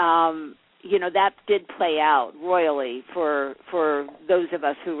 And, you know, that did play out royally for those of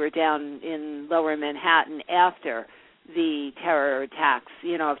us who were down in lower Manhattan after the terror attacks,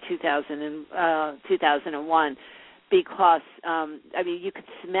 you know, of 2001. Because, I mean, you could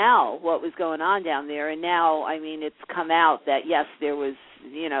smell what was going on down there, and now, I mean, it's come out that, yes, there was,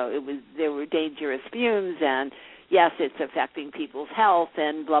 you know, there were dangerous fumes, and, yes, it's affecting people's health,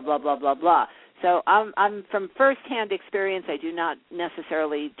 and blah, blah, blah, blah, blah. So I'm from firsthand experience, I do not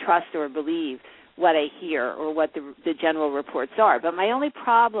necessarily trust or believe what I hear or what the general reports are. But my only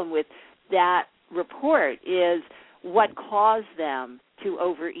problem with that report is what caused them to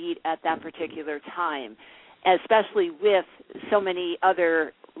overeat at that particular time, especially with so many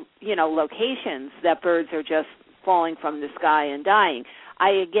other, you know, locations that birds are just falling from the sky and dying.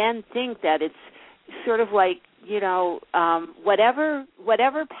 I, again, think that it's sort of like, you know, whatever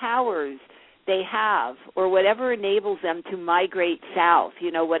powers they have or whatever enables them to migrate south,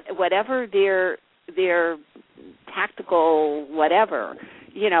 you know, whatever their tactical whatever,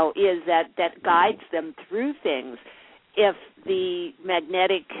 you know, is that guides them through things. If the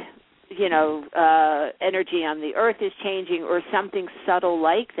magnetic, you know, energy on the earth is changing or something subtle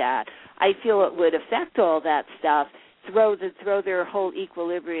like that, I feel it would affect all that stuff, throw their whole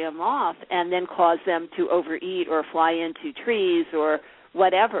equilibrium off, and then cause them to overeat or fly into trees or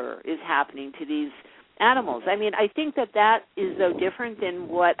whatever is happening to these animals. I mean, I think that is so different than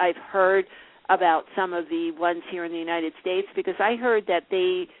what I've heard about some of the ones here in the United States, because I heard that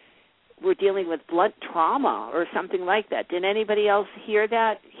they were dealing with blunt trauma or something like that. Did anybody else hear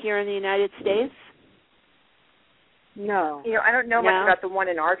that here in the United States? No. You know, I don't know much about the one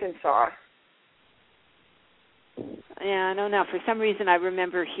in Arkansas. Yeah, I don't know. For some reason, I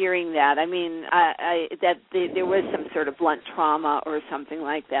remember hearing that. I mean, there was some sort of blunt trauma or something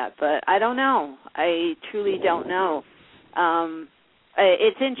like that, but I don't know. I truly don't know.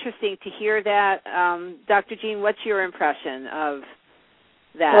 It's interesting to hear that. Dr. Jean, what's your impression of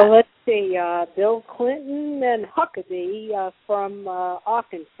that? Well, let's see. Bill Clinton and Huckabee from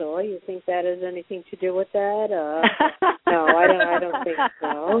Arkansas. You think that has anything to do with that? No, I don't think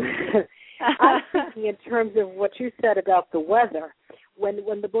so. I'm thinking in terms of what you said about the weather.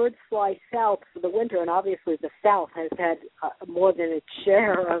 When the birds fly south for the winter, and obviously the South has had more than its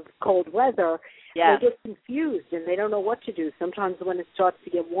share of cold weather, they get confused and they don't know what to do. Sometimes when it starts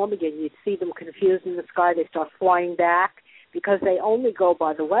to get warm again, you'd see them confused in the sky. They start flying back because they only go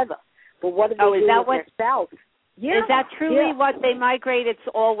by the weather. But what do they do if they're south? Yeah. Is that truly what they migrate? It's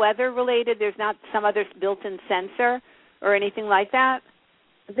all weather related? There's not some other built-in sensor or anything like that?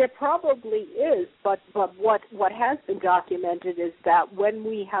 There probably is, but what has been documented is that when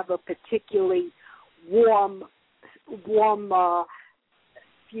we have a particularly warm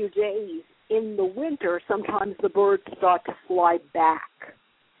few days in the winter, sometimes the birds start to fly back.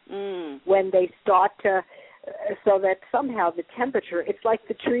 When they start to, so that somehow the temperature, it's like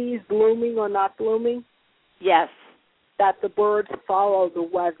the trees blooming or not blooming. Yes. That the birds follow the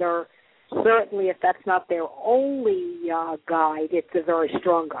weather. Certainly, if that's not their only guide, it's a very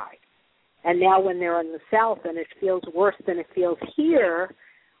strong guide. And now when they're in the South and it feels worse than it feels here,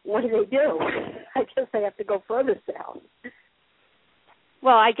 what do? I guess they have to go further south.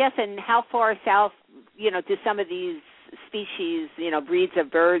 Well, I guess, and how far south, you know, do some of these species, you know, breeds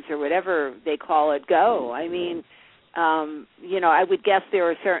of birds or whatever they call it go? I mean, you know, I would guess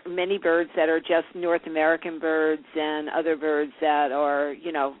there are many birds that are just North American birds and other birds that are,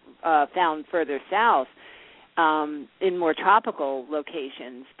 you know, found further south in more tropical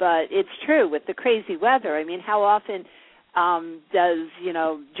locations. But it's true with the crazy weather. I mean, how often does, you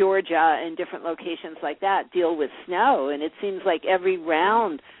know, Georgia and different locations like that deal with snow? And it seems like every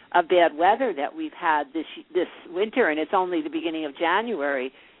round of bad weather that we've had this winter, and it's only the beginning of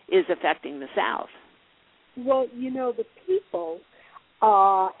January, is affecting the South. Well, you know, the people,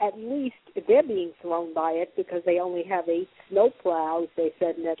 at least they're being thrown by it because they only have 8 snowplows, they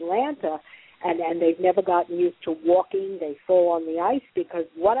said, in Atlanta, and they've never gotten used to walking. They fall on the ice because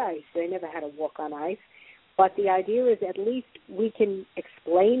what ice? They never had to walk on ice. But the idea is at least we can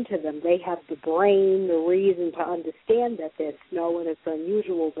explain to them. They have the brain, the reason to understand that there's snow and it's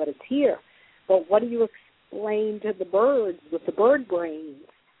unusual, but it's here. But what do you explain to the birds with the bird brains?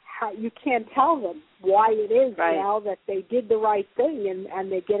 You can't tell them why it is now that they did the right thing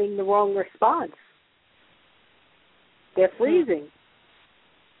and they're getting the wrong response. They're freezing.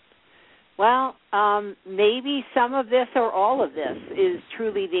 Well, maybe some of this or all of this is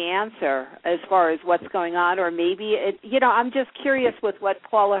truly the answer as far as what's going on, or maybe I'm just curious with what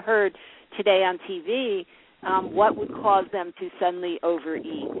Paula heard today on TV, what would cause them to suddenly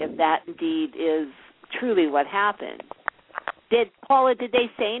overeat if that indeed is truly what happened. Paula, did they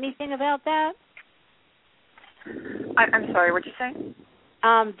say anything about that? I'm sorry, what did you say?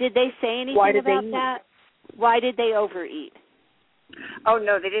 Did they say anything about that? Why did they overeat? Oh,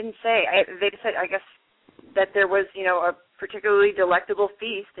 no, they didn't say. They said, I guess, that there was, a particularly delectable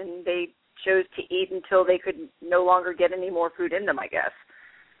feast, and they chose to eat until they could no longer get any more food in them, I guess.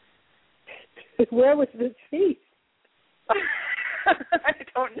 Where was this feast? I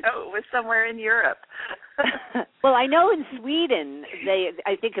don't know. It was somewhere in Europe. Well, I know in Sweden,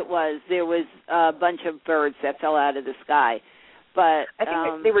 there was a bunch of birds that fell out of the sky. But I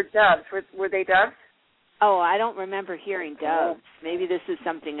think they were doves. Were they doves? Oh, I don't remember hearing doves. Maybe this is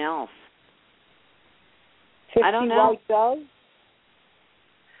something else. 50 I don't know. white doves?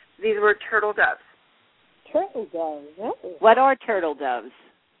 These were turtle doves. Turtle doves. Oh. What are turtle doves?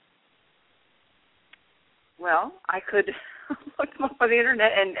 Well, I could look them up on the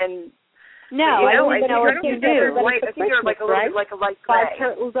internet and no, I don't know what you do. I think they're like a little bit like a light gray. 5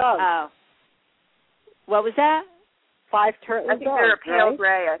 turtle doves. Oh. What was that? 5 turtle doves. I think they're a pale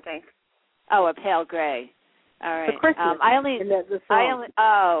gray, I think. Oh, a pale gray. All right. The Christmas.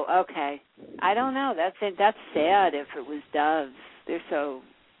 Okay. I don't know. That's sad if it was doves. They're so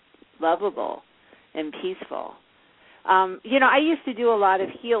lovable and peaceful. I used to do a lot of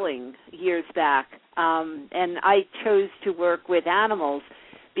healing years back, and I chose to work with animals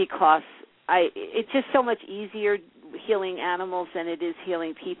because it's just so much easier healing animals than it is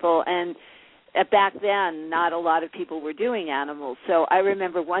healing people. And back then, not a lot of people were doing animals. So I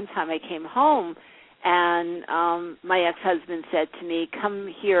remember one time I came home, and my ex-husband said to me, "Come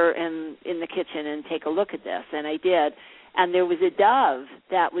here in the kitchen and take a look at this." And I did. And there was a dove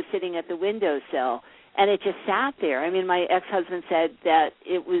that was sitting at the windowsill, and it just sat there. I mean, my ex-husband said that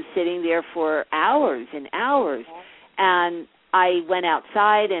it was sitting there for hours and hours. And I went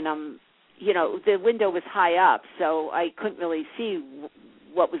outside, and the window was high up, so I couldn't really see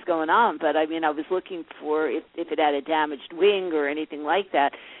what was going on. But, I mean, I was looking for if it had a damaged wing or anything like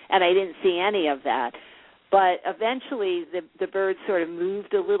that, and I didn't see any of that. But eventually the bird sort of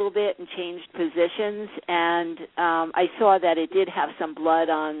moved a little bit and changed positions, and I saw that it did have some blood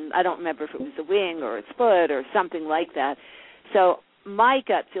on, I don't remember if it was the wing or its foot or something like that. So my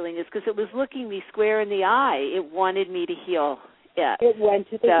gut feeling is because it was looking me square in the eye, it wanted me to heal it. It went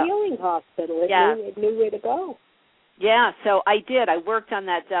to the healing hospital. It knew where to go. Yeah, so I did. I worked on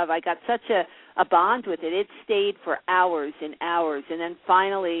that dove. I got such a bond with it. It stayed for hours and hours, and then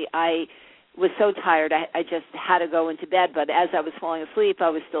finally I was so tired I just had to go into bed. But as I was falling asleep, I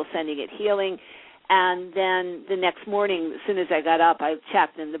was still sending it healing. And then the next morning, as soon as I got up, I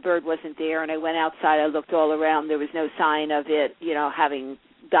checked, and the bird wasn't there. And I went outside. I looked all around. There was no sign of it, having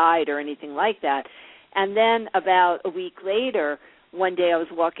died or anything like that. And then about a week later, one day I was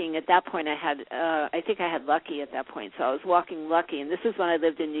walking. At that point, I think I had Lucky at that point. So I was walking Lucky, and this is when I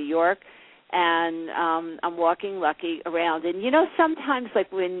lived in New York. And I'm walking Lucky around. And, sometimes, like,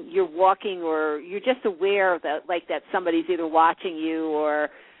 when you're walking or you're just aware that, like, that somebody's either watching you or,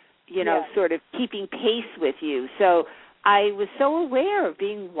 sort of keeping pace with you. So I was so aware of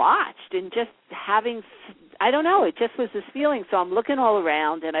being watched and just having, I don't know, it just was this feeling. So I'm looking all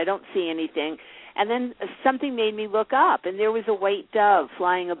around, and I don't see anything. And then something made me look up, and there was a white dove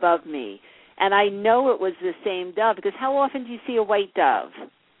flying above me. And I know it was the same dove, because how often do you see a white dove?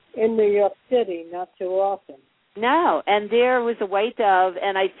 In New York City, not too often. No, and there was a white dove,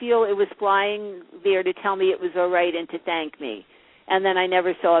 and I feel it was flying there to tell me it was all right and to thank me. And then I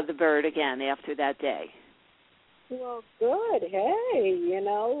never saw the bird again after that day. Well, good. Hey,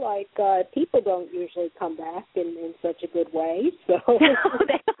 people don't usually come back in such a good way. So no,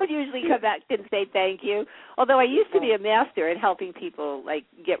 they don't usually come back and say thank you. Although I used to be a master at helping people, like,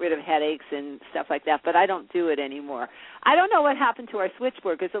 get rid of headaches and stuff like that, but I don't do it anymore. I don't know what happened to our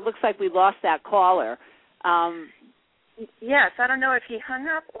switchboard, because it looks like we lost that caller. Yes, I don't know if he hung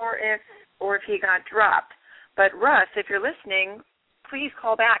up or if he got dropped. But Russ, if you're listening, please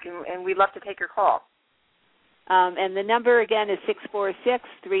call back, and we'd love to take your call. And the number, again, is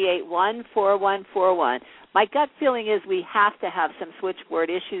 646-381-4141. My gut feeling is we have to have some switchboard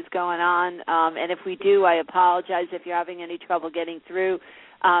issues going on, and if we do, I apologize if you're having any trouble getting through.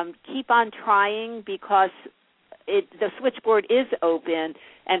 Keep on trying because the switchboard is open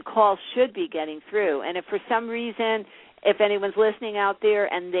and calls should be getting through. And if for some reason, if anyone's listening out there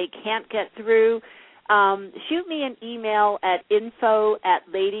and they can't get through, shoot me an email at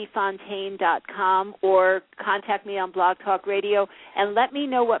info@ladyfontaine.com or contact me on Blog Talk Radio and let me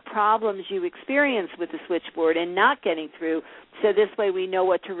know what problems you experience with the switchboard and not getting through, so this way we know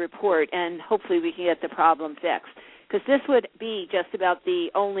what to report and hopefully we can get the problem fixed. Because this would be just about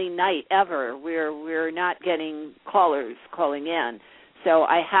the only night ever where we're not getting callers calling in. So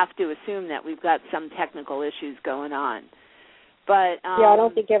I have to assume that we've got some technical issues going on. But I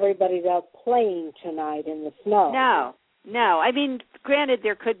don't think everybody's out playing tonight in the snow. No. I mean, granted,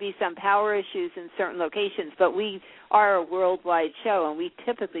 there could be some power issues in certain locations, but we are a worldwide show, and we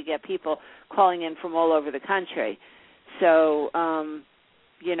typically get people calling in from all over the country. So,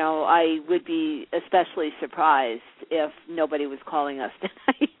 I would be especially surprised if nobody was calling us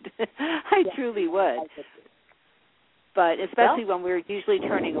tonight. I truly would. But especially when we're usually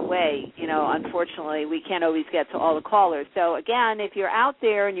turning away, unfortunately, we can't always get to all the callers. So, again, if you're out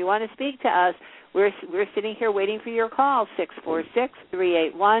there and you want to speak to us, we're sitting here waiting for your call,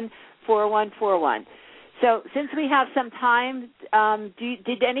 646-381-4141. So since we have some time,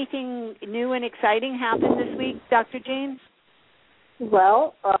 did anything new and exciting happen this week, Dr. Jean?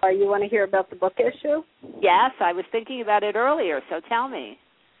 Well, you want to hear about the book issue? Yes, I was thinking about it earlier, so tell me.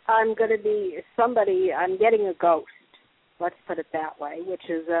 I'm getting a ghost. Let's put it that way, which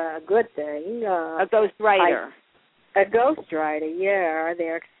is a good thing. A ghost writer. A ghost writer, yeah.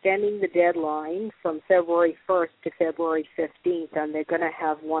 They're extending the deadline from February 1st to February 15th, and they're going to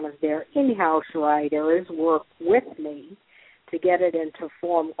have one of their in-house writers work with me to get it into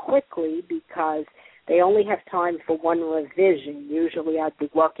form quickly because they only have time for one revision. Usually I'd be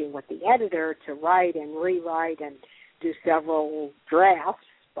working with the editor to write and rewrite and do several drafts,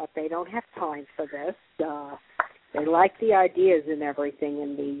 but they don't have time for this. They like the ideas and everything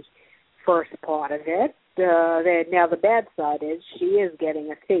in the first part of it. Now, the bad side is she is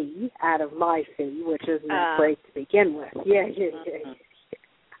getting a fee out of my fee, which isn't great to begin with. Yeah.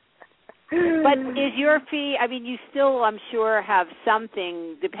 But is your fee, you still, I'm sure, have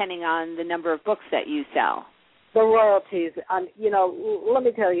something depending on the number of books that you sell. The royalties, let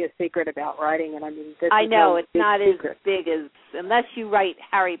me tell you a secret about writing, and I know, it's not secret. As big as, unless you write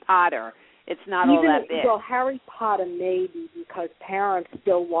Harry Potter, it's not all that big. Well, Harry Potter maybe because parents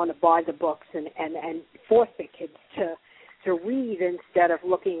still want to buy the books and force the kids to read instead of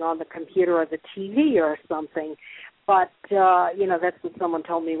looking on the computer or the TV or something. But, that's what someone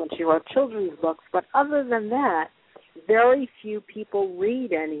told me when she wrote children's books. But other than that, very few people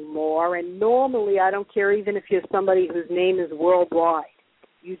read anymore. And normally, I don't care even if you're somebody whose name is worldwide,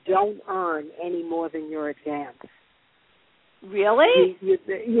 you don't earn any more than your advance. Really? You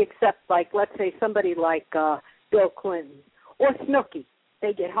except, let's say somebody like Bill Clinton or Snooki.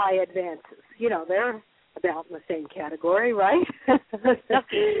 They get high advances. They're about in the same category, right?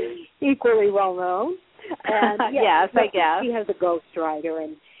 Snooki. Equally well known. And, yes, I guess. He has a ghostwriter,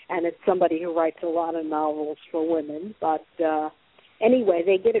 and it's somebody who writes a lot of novels for women. But anyway,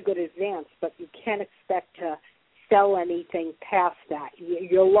 they get a good advance, but you can't expect to sell anything past that.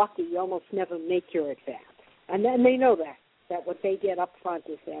 You're lucky. You almost never make your advance. And then they know that what they get up front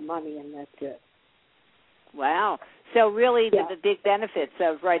is their money, and that's it. Wow. So really the big benefits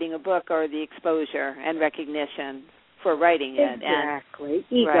of writing a book are the exposure and recognition for writing it. Exactly.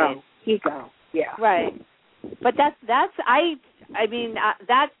 And, Ego. Yeah. Right. But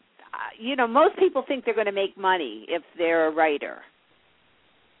most people think they're going to make money if they're a writer,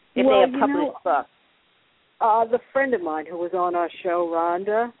 if they have published books. The friend of mine who was on our show,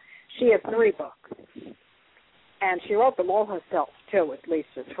 Rhonda, she has 3 books. And she wrote them all herself, too, at least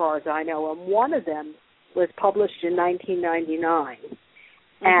as far as I know. And one of them was published in 1999.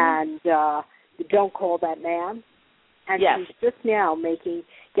 Mm-hmm. And Don't Call That Man. And she's just now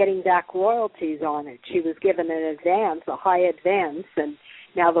getting back royalties on it. She was given an advance, a high advance, and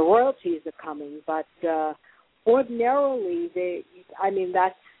now the royalties are coming. But ordinarily,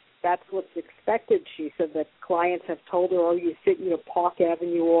 that's what's expected. She said that clients have told her, you sit in your Park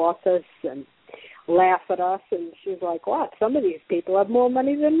Avenue office and laugh at us, and she's like, what? Some of these people have more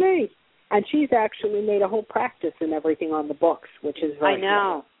money than me. And she's actually made a whole practice and everything on the books, which is very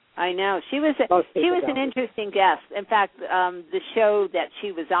cool. I know. She was an interesting guest. In fact, the show that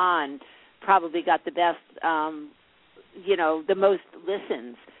she was on probably got the best, the most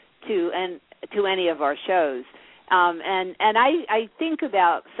listens to to any of our shows. And I think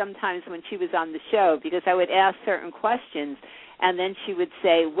about sometimes when she was on the show, because I would ask certain questions, and then she would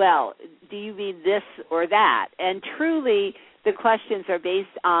say, well, do you mean this or that? And truly, the questions are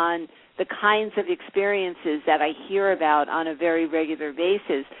based on the kinds of experiences that I hear about on a very regular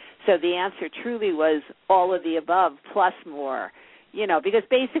basis. So the answer truly was all of the above plus more, because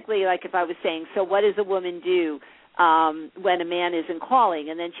basically, like if I was saying, so what does a woman do when a man isn't calling?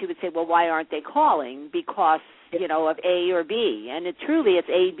 And then she would say, well, why aren't they calling? Because, of A or B. And it's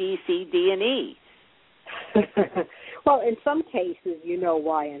A, B, C, D, and E. Well, in some cases, you know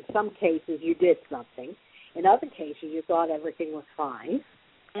why. In some cases, you did something. In other cases, you thought everything was fine.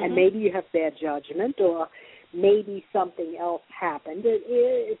 And maybe you have bad judgment, or maybe something else happened.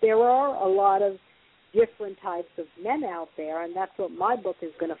 There are a lot of different types of men out there, and that's what my book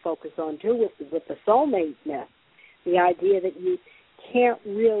is going to focus on, too, with the soulmate myth. The idea that you can't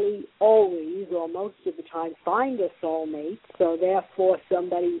really always, or most of the time, find a soulmate, so therefore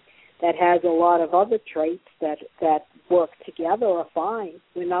somebody that has a lot of other traits that work together are fine.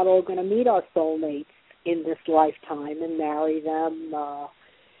 We're not all going to meet our soulmates in this lifetime and marry them.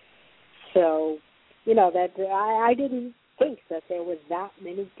 So, that I didn't think that there was that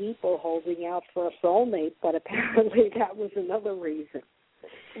many people holding out for a soulmate, but apparently that was another reason.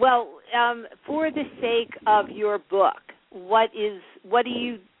 Well, for the sake of your book, what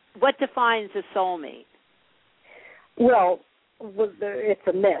defines a soulmate? Well, it's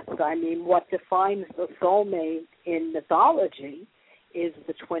a myth. I mean, what defines the soulmate in mythology is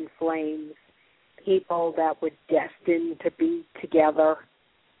the twin flames, people that were destined to be together,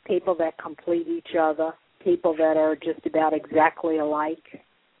 people that complete each other, people that are just about exactly alike.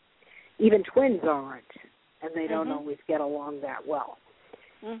 Even twins aren't, and they don't always get along that well.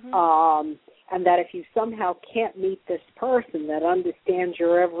 And that if you somehow can't meet this person that understands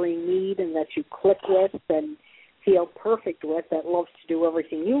your every need and that you click with and feel perfect with, that loves to do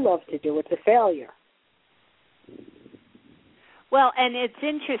everything you love to do, it's a failure. Well, and it's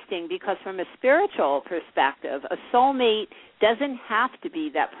interesting because from a spiritual perspective, a soulmate doesn't have to be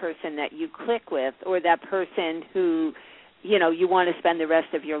that person that you click with or that person who, you want to spend the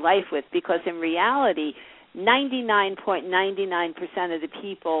rest of your life with, because in reality, 99.99% of the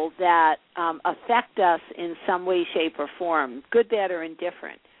people that affect us in some way, shape, or form, good, bad, or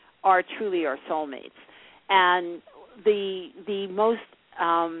indifferent, are truly our soulmates. And the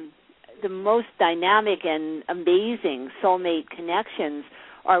most dynamic and amazing soulmate connections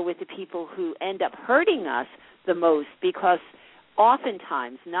are with the people who end up hurting us the most, because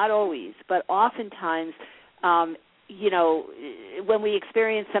oftentimes, not always, but oftentimes, when we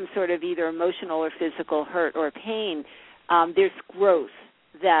experience some sort of either emotional or physical hurt or pain, there's growth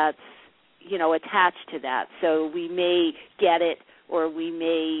that's, attached to that. So we may get it, or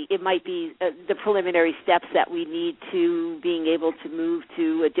it might be the preliminary steps that we need to being able to move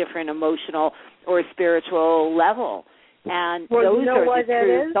to a different emotional or spiritual level. And those are the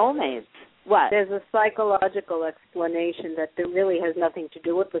true soulmates. What? There's a psychological explanation that there really has nothing to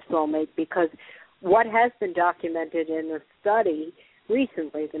do with the soulmate, because what has been documented in a study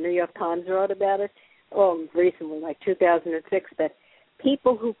recently, the New York Times wrote about it, recently, like 2006, that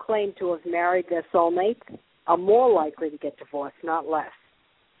people who claim to have married their soulmates are more likely to get divorced, not less.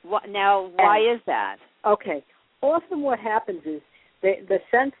 Why is that? Okay. Often what happens is the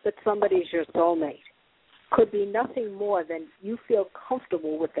sense that somebody's your soulmate could be nothing more than you feel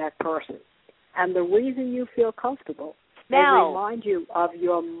comfortable with that person. And the reason you feel comfortable may remind you of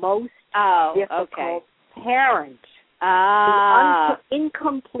your most difficult parent. The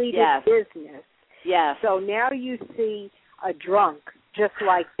incompleted business. Yes. So now you see a drunk just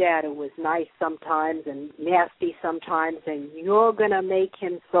like Dad, who was nice sometimes and nasty sometimes, and you're going to make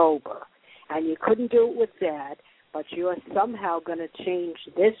him sober. And you couldn't do it with Dad, but you're somehow going to change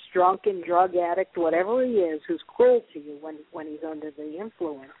this drunken drug addict, whatever he is, who's cruel to you when he's under the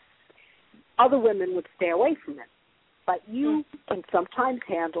influence. Other women would stay away from him. But you can sometimes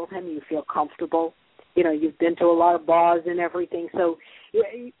handle him. You feel comfortable. You've been to a lot of bars and everything. So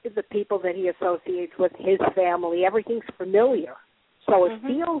the people that he associates with, his family, everything's familiar. So it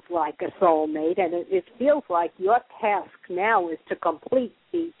feels like a soulmate, and it feels like your task now is to complete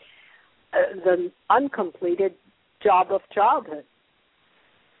the uncompleted job of childhood.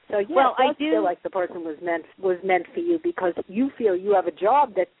 So I do feel like the person was meant for you, because you feel you have a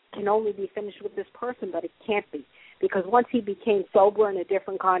job that can only be finished with this person, but it can't be, because once he became sober and a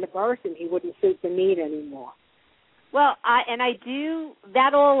different kind of person, he wouldn't suit the need anymore. Well,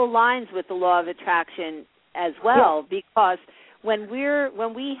 that all aligns with the law of attraction as well, because when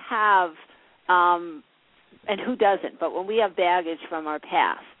we have, and who doesn't, but when we have baggage from our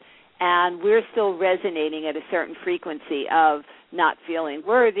past, and we're still resonating at a certain frequency of not feeling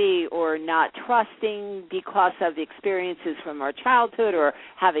worthy or not trusting because of the experiences from our childhood, or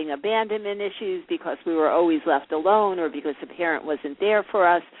having abandonment issues because we were always left alone, or because the parent wasn't there for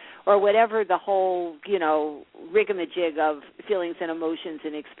us, or whatever the whole, rigamajig of feelings and emotions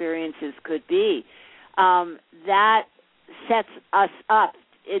and experiences could be. That sets us up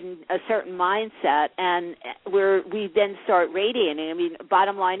in a certain mindset, and we then start radiating. I mean,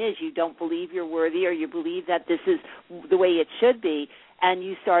 bottom line is, you don't believe you're worthy, or you believe that this is the way it should be, and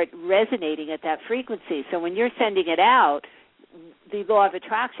you start resonating at that frequency. So when you're sending it out, the law of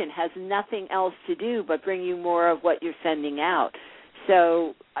attraction has nothing else to do but bring you more of what you're sending out.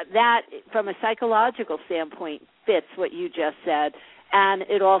 So that, from a psychological standpoint, fits what you just said, and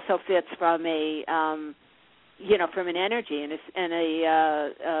it also fits from a from an energy and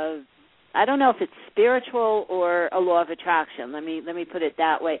a I don't know if it's spiritual or a law of attraction. Let me put it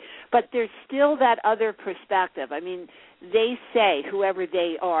that way. But there's still that other perspective. I mean, they say, whoever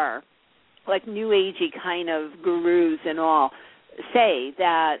they are, like New Agey kind of gurus and all, say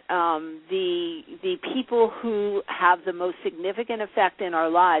that the people who have the most significant effect in our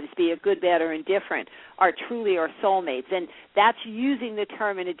lives, be it good, bad, or indifferent, are truly our soulmates. And that's using the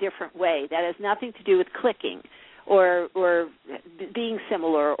term in a different way. That has nothing to do with clicking or being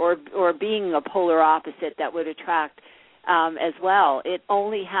similar or being a polar opposite that would attract as well. It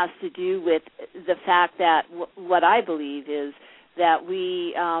only has to do with the fact that what I believe is that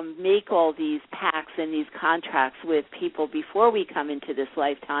we make all these pacts and these contracts with people before we come into this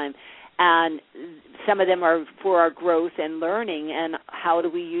lifetime, and some of them are for our growth and learning. And how do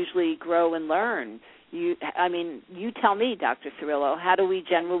we usually grow and learn? You tell me, Dr. Cirillo, how do we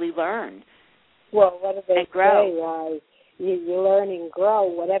generally learn? Well, what do they grow? say? You learn and grow.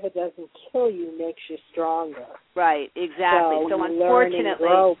 Whatever doesn't kill you makes you stronger. Right, exactly. So you unfortunately, learn and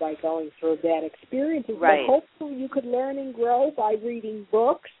grow by going through bad experiences. Right. But hopefully you could learn and grow by reading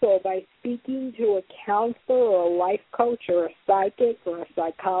books, or by speaking to a counselor or a life coach or a psychic or a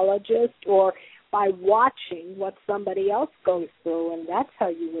psychologist, or by watching what somebody else goes through, and that's how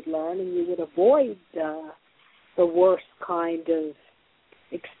you would learn, and you would avoid the worst kind of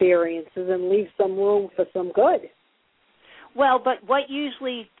experiences and leave some room for some good. Well, but what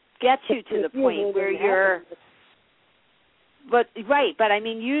usually gets you to the point where you're... But I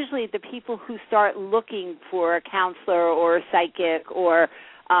mean, usually the people who start looking for a counselor or a psychic or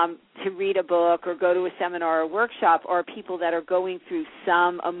to read a book or go to a seminar or workshop are people that are going through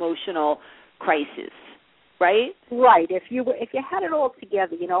some emotional crisis, right? Right. If you had it all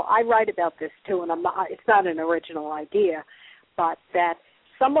together, I write about this too, and it's not an original idea, but that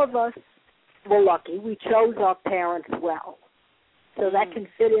some of us were lucky. We chose our parents well. So that can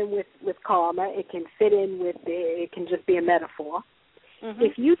fit in with karma. It can fit in with, it can just be a metaphor. Mm-hmm.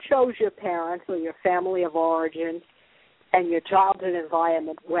 If you chose your parents or your family of origin and your childhood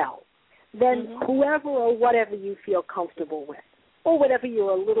environment well, then whoever or whatever you feel comfortable with, or whatever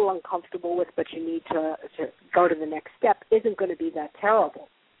you're a little uncomfortable with but you need to go to the next step, isn't going to be that terrible.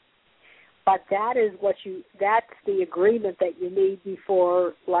 But that's the agreement that you made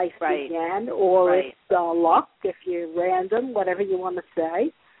before life began, or it's luck, if you're random, whatever you want to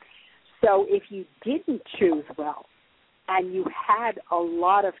say. So if you didn't choose well, and you had a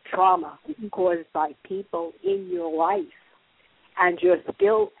lot of trauma caused by people in your life, and you're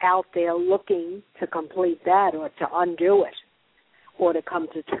still out there looking to complete that or to undo it, or to come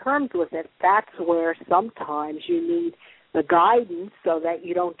to terms with it, that's where sometimes you need the guidance so that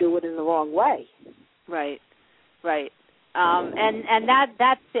you don't do it in the wrong way. Right. And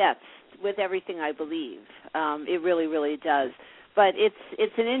that fits with everything I believe. It really, really does. But it's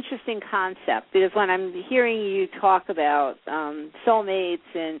an interesting concept, because when I'm hearing you talk about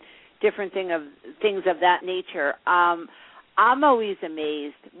soulmates and different things of that nature, I'm always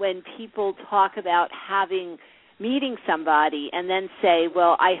amazed when people talk about meeting somebody and then say,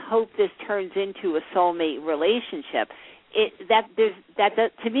 well, I hope this turns into a soulmate relationship.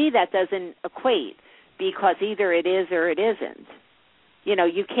 To me, that doesn't equate, because either it is or it isn't.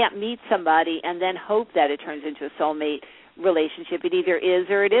 You can't meet somebody and then hope that it turns into a soulmate relationship. It either is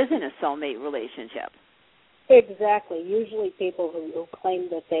or it isn't a soulmate relationship. Exactly. Usually people who claim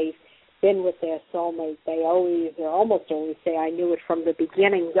that they've been with their soulmate, they almost always say, I knew it from the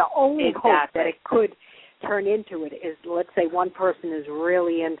beginning. The only hope that it could turn into it is, let's say one person is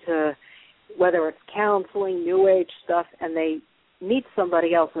really into, whether it's counseling, New Age stuff, and they meet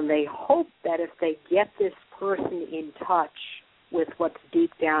somebody else, and they hope that if they get this person in touch with what's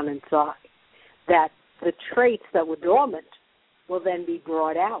deep down inside, that the traits that were dormant will then be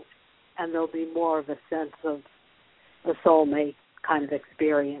brought out, and there'll be more of a sense of a soulmate kind of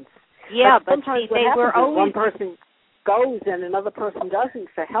experience. Yeah, but sometimes see, what they happens were is always... one person goes and another person doesn't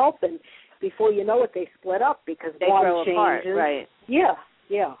for help, and before you know it, they split up because they one grow changes. apart, right? Yeah.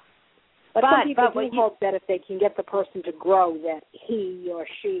 But some people do you... hope that if they can get the person to grow, that he or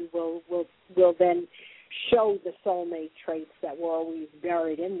she will then show the soulmate traits that were always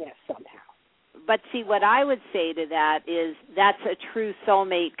buried in there somehow. But see, what I would say to that is that's a true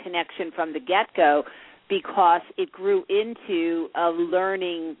soulmate connection from the get-go, because it grew into a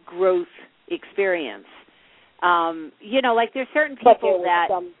learning growth experience. Like there's certain people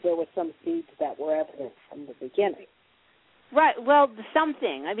there were some seeds that were evident from the beginning. Right. Well,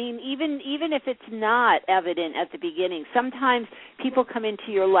 something. I mean, even if it's not evident at the beginning, sometimes people come into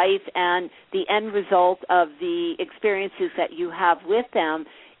your life and the end result of the experiences that you have with them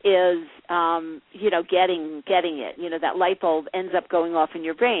is, getting it. That light bulb ends up going off in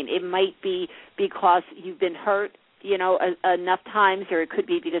your brain. It might be because you've been hurt, enough times, or it could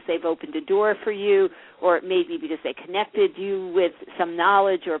be because they've opened a door for you, or it may be because they connected you with some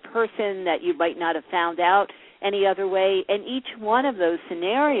knowledge or person that you might not have found out any other way. And each one of those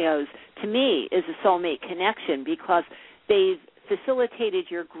scenarios, to me, is a soulmate connection, because they've facilitated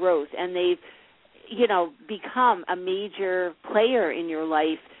your growth and they've, become a major player in your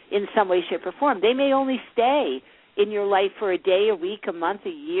life in some way, shape, or form. They may only stay in your life for a day, a week, a month, a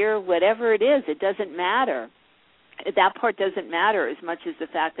year, whatever it is. It doesn't matter. That part doesn't matter as much as the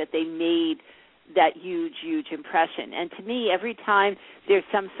fact that they made that huge, huge impression. And to me, every time there's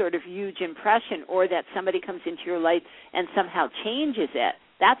some sort of huge impression, or that somebody comes into your life and somehow changes it,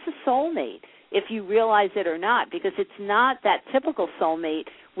 that's a soulmate, if you realize it or not, because it's not that typical soulmate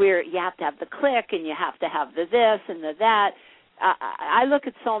where you have to have the click and you have to have the this and the that. I look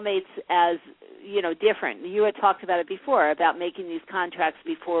at soulmates as, different. You had talked about it before, about making these contracts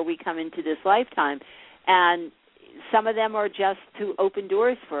before we come into this lifetime. And some of them are just to open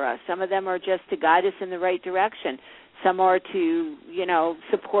doors for us. Some of them are just to guide us in the right direction. Some are to,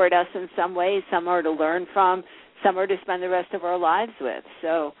 support us in some way. Some are to learn from. Some are to spend the rest of our lives with.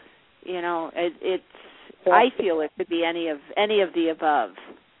 So, I feel it could be any of the above.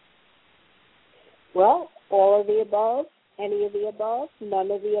 Well, all of the above, any of the above, none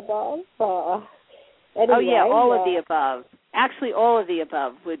of the above. Anyway, all of the above. Actually, all of the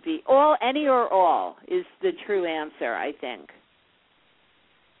above would be any or all is the true answer, I think.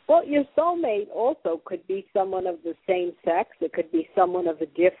 Well, your soulmate also could be someone of the same sex. It could be someone of a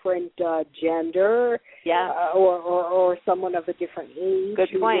different gender, or someone of a different age.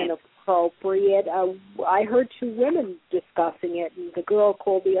 Good point. Who's inappropriate. I heard two women discussing it, and the girl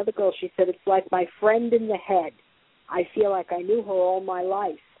called the other girl. She said, it's like my friend in the head. I feel like I knew her all my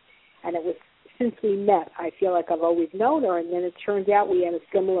life, and it was since we met. I feel like I've always known her, and then it turns out we had a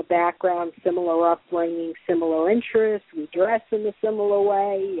similar background, similar upbringing, similar interests. We dress in a similar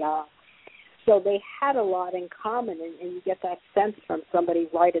way. So they had a lot in common, and you get that sense from somebody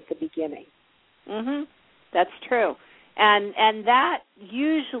right at the beginning. Mhm. That's true. And that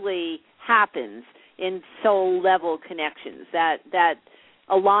usually happens in soul-level connections. That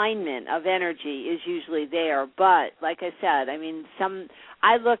alignment of energy is usually there. But, like I said, I mean,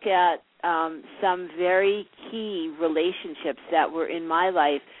 I look at some very key relationships that were in my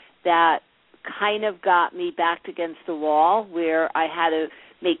life that kind of got me backed against the wall, where I had to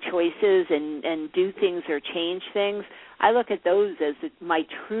make choices and do things or change things. I look at those as my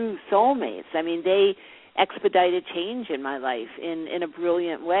true soulmates. I mean, they expedited change in my life in a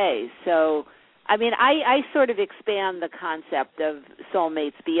brilliant way. So, I mean, I sort of expand the concept of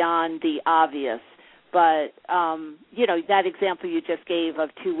soulmates beyond the obvious. But, that example you just gave of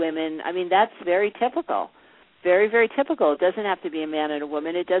two women, I mean, that's very typical. Very, very typical. It doesn't have to be a man and a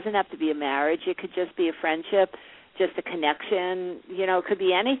woman. It doesn't have to be a marriage. It could just be a friendship, just a connection. It could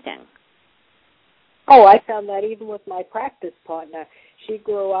be anything. Oh, I found that even with my practice partner. She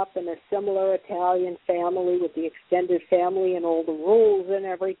grew up in a similar Italian family with the extended family and all the rules and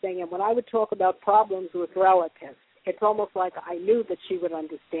everything. And when I would talk about problems with relatives, it's almost like I knew that she would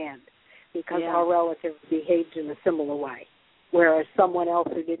understand, because our relatives behaved in a similar way, whereas someone else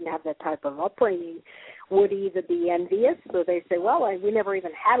who didn't have that type of upbringing would either be envious, so they say, well, we never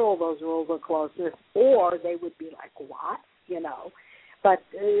even had all those rules of closeness, or they would be like, what, But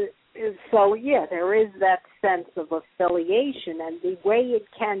so, there is that sense of affiliation, and the way it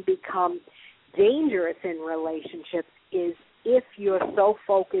can become dangerous in relationships is if you're so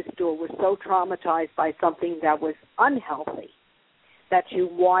focused or were so traumatized by something that was unhealthy that you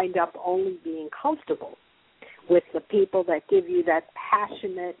wind up only being comfortable with the people that give you that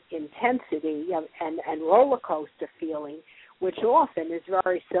passionate intensity and roller coaster feeling, which often is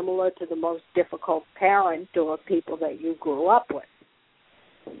very similar to the most difficult parent or people that you grew up with.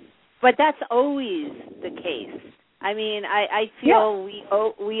 But that's always the case. I mean, I feel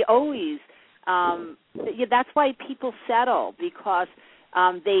we always that's why people settle, because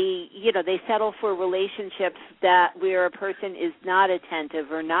they settle for relationships where a person is not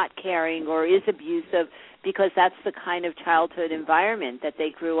attentive or not caring or is abusive, because that's the kind of childhood environment that they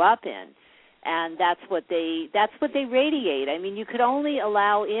grew up in. And that's what they radiate. I mean, you could only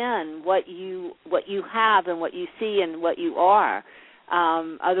allow in what you have and what you see and what you are.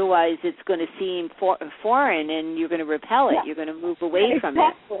 Otherwise, it's going to seem foreign, and you're going to repel it. You're going to move away from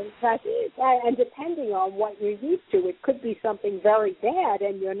it. Exactly. And depending on what you're used to, it could be something very bad,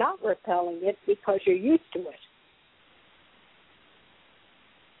 and you're not repelling it because you're used to it.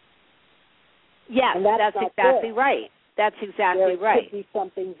 Yes, that's exactly good. Right. That's exactly right. It could be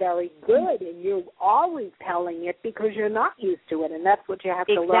something very good, and you are repelling it because you're not used to it, and that's what you have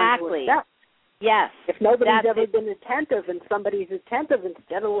to learn to accept. Yes. If nobody's ever been attentive and somebody's attentive,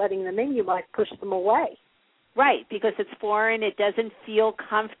 instead of letting them in, you might push them away. Right, because it's foreign. It doesn't feel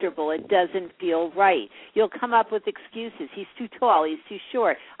comfortable. It doesn't feel right. You'll come up with excuses. He's too tall. He's too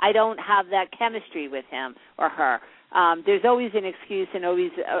short. I don't have that chemistry with him or her. There's always an excuse and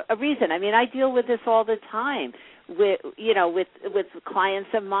always a reason. I mean, I deal with this all the time with clients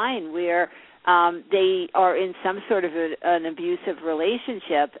of mine where they are in some sort of an abusive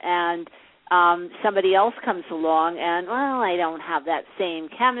relationship, and somebody else comes along and, well, I don't have that same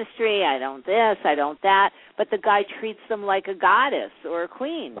chemistry, I don't this, I don't that, but the guy treats them like a goddess or a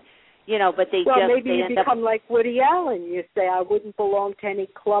queen, but maybe you become like Woody Allen. You say, I wouldn't belong to any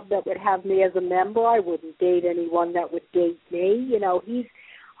club that would have me as a member, I wouldn't date anyone that would date me. He's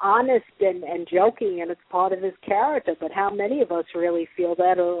honest and joking, and it's part of his character, but how many of us really feel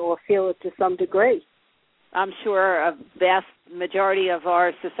that or feel it to some degree? I'm sure a vast majority of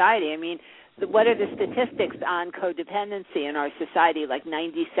our society. I mean, what are the statistics on codependency in our society, like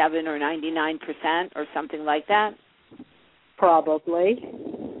 97 or 99% or something like that? Probably.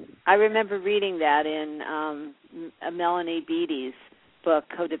 I remember reading that in Melanie Beattie's book,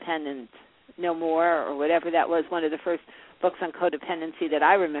 Codependent No More, or whatever that was, one of the first books on codependency that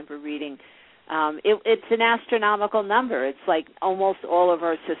I remember reading. It's an astronomical number. It's like almost all of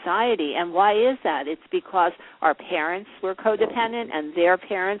our society. And why is that? It's because our parents were codependent, and their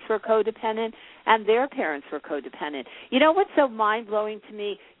parents were codependent, and their parents were codependent. You know what's so mind-blowing to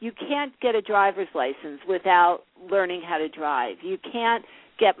me? You can't get a driver's license without learning how to drive. You can't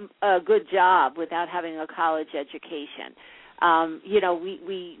get a good job without having a college education.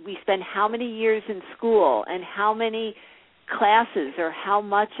 We spend how many years in school, and how many classes or how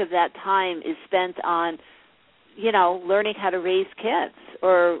much of that time is spent on, learning how to raise kids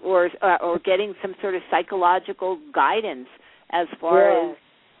or getting some sort of psychological guidance as far as,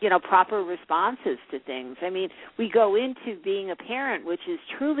 proper responses to things. I mean, we go into being a parent, which is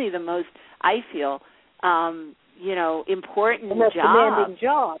truly the most, I feel, important and demanding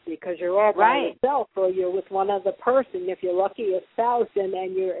job, because you're all by yourself, or you're with one other person. If you're lucky, a spouse,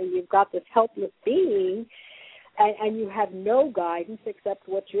 and you've got this helpless being, and you have no guidance except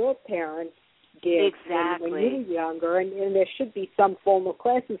what your parents did when you were younger, and there should be some form of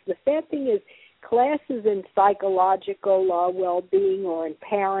classes. The sad thing is, classes in psychological well-being or in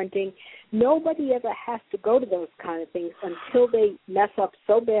parenting, nobody ever has to go to those kind of things until they mess up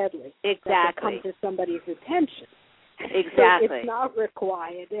so badly that it comes to somebody's attention. Exactly. So it's not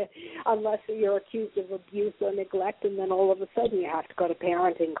required unless you're accused of abuse or neglect, and then all of a sudden you have to go to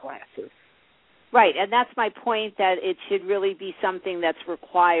parenting classes. Right, and that's my point, that it should really be something that's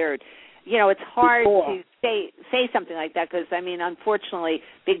required. It's hard to say something like that because, unfortunately,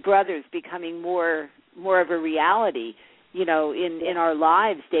 Big Brother's becoming more of a reality, in our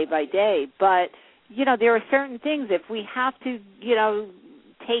lives day by day. But, there are certain things, if we have to,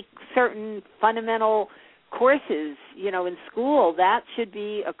 take certain fundamental courses, in school, that should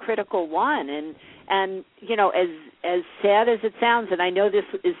be a critical one. And as sad as it sounds, and I know this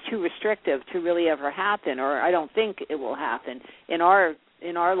is too restrictive to really ever happen, or I don't think it will happen in our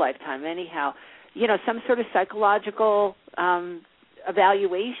lifetime anyhow, some sort of psychological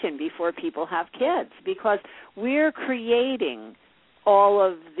evaluation before people have kids, because we're creating all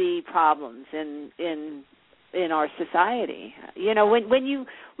of the problems in our society. When you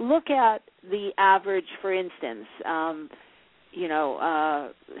look at the average, for instance,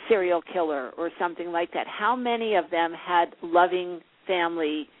 serial killer or something like that, how many of them had loving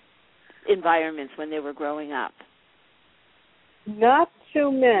family environments when they were growing up? Not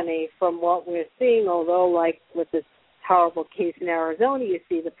too many from what we're seeing, although like with this horrible case in Arizona, you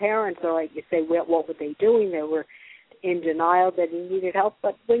see the parents, all right, you say, well, what were they doing? They were in denial that he needed help.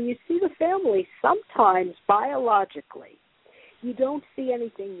 But when you see the family, sometimes biologically, you don't see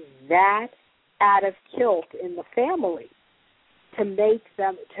anything that out of kilt in the family to make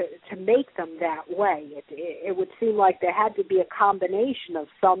them that way. It would seem like there had to be a combination of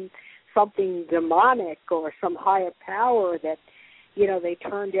something demonic or some higher power that, they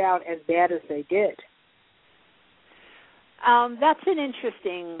turned out as bad as they did. That's an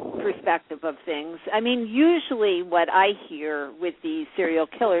interesting perspective of things. I mean, usually what I hear with these serial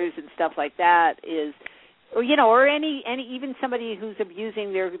killers and stuff like that is, or any even somebody who's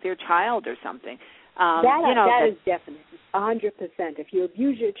abusing their child or something. That is definite, 100%. If you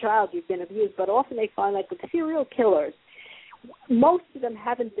abuse your child, you've been abused. But often they find, like with serial killers, most of them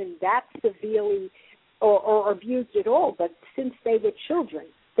haven't been that severely or abused at all. But since they were children,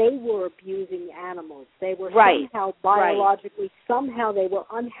 they were abusing animals. They were somehow biologically, somehow they were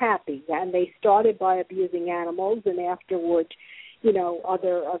unhappy, and they started by abusing animals, and afterwards,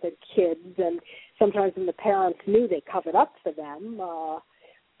 other kids, and sometimes when the parents knew, they covered up for them.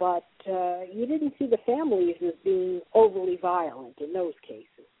 But you didn't see the families as being overly violent in those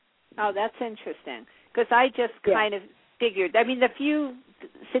cases. Oh, that's interesting, because I just kind of figured, I mean, the few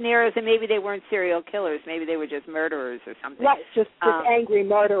scenarios, and maybe they weren't serial killers, maybe they were just murderers or something. Right, just angry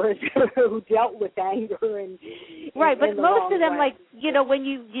murderers who dealt with anger and right, but most of them, way. like, when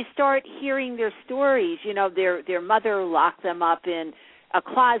you start hearing their stories, their mother locked them up in a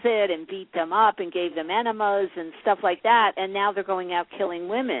closet and beat them up and gave them enemas and stuff like that, and now they're going out killing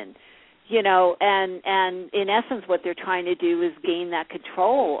women, and in essence what they're trying to do is gain that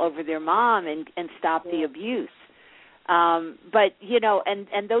control over their mom and stop the abuse. But,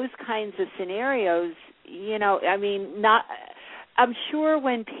 and those kinds of scenarios, I mean, I'm sure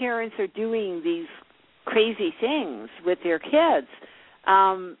when parents are doing these crazy things with their kids,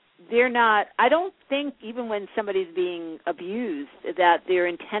 they're not, I don't think even when somebody's being abused that they're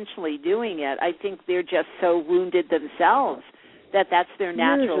intentionally doing it. I think they're just so wounded themselves that that's their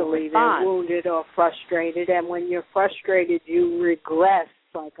natural response. Usually they're wounded or frustrated, and when you're frustrated, you regress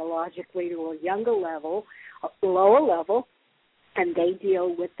psychologically to a lower level, and they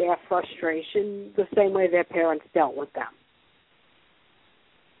deal with their frustration the same way their parents dealt with them.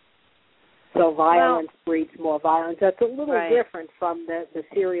 So violence breeds more violence. That's a little different from the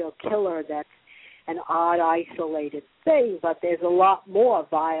serial killer that's an odd, isolated thing, but there's a lot more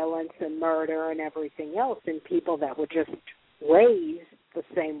violence and murder and everything else in people that were just raised the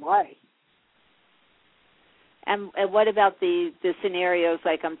same way. And what about the scenarios,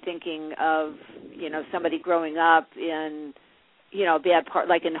 like I'm thinking of, somebody growing up in, a bad part,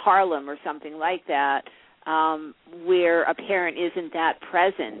 like in Harlem or something like that, where a parent isn't that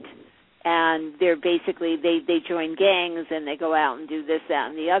present, and they're basically, they join gangs and they go out and do this, that,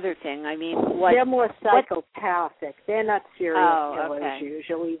 and the other thing. I mean, they're more psychopathic. They're not serial killers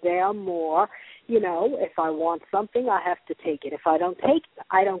usually. They're more, if I want something, I have to take it. If I don't take it,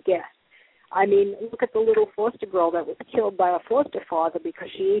 I don't get it. I mean, look at the little foster girl that was killed by a foster father because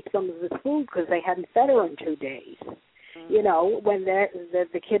she ate some of his food because they hadn't fed her in 2 days. Mm-hmm. When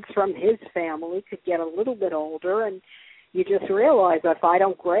the kids from his family could get a little bit older, and you just realize if I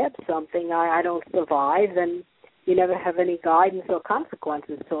don't grab something, I don't survive, and you never have any guidance or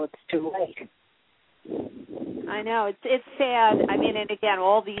consequences till it's too late. I know. It's sad. I mean, and again,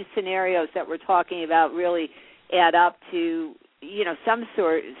 all these scenarios that we're talking about really add up to some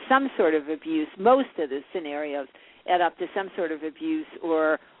sort of abuse. Most of the scenarios add up to some sort of abuse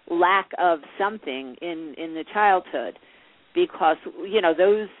or lack of something in the childhood, because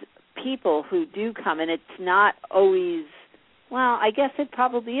those people who do come, and it's not always, well, I guess it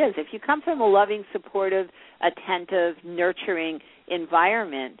probably is. If you come from a loving, supportive, attentive, nurturing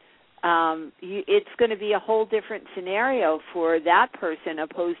environment, it's going to be a whole different scenario for that person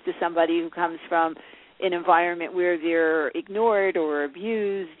opposed to somebody who comes from an environment where they're ignored or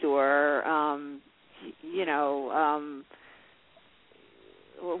abused or,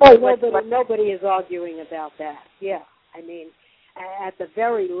 nobody is arguing about that. Yeah, I mean, at the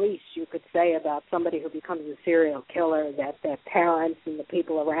very least, you could say about somebody who becomes a serial killer that their parents and the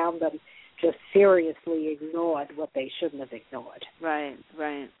people around them just seriously ignored what they shouldn't have ignored. Right.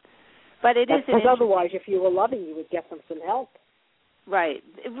 But it is because otherwise, if you were loving, you would get them some help. Right,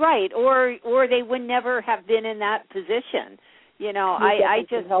 or they would never have been in that position. I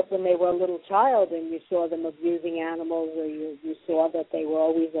just helped when they were a little child, and you saw them abusing animals, or you saw that they were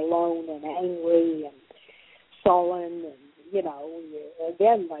always alone and angry and sullen, and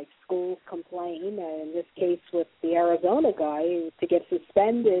again, like schools complain. In this case, with the Arizona guy, to get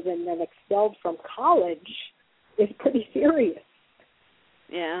suspended and then expelled from college is pretty serious.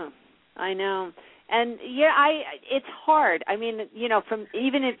 Yeah, I know. And it's hard. I mean, from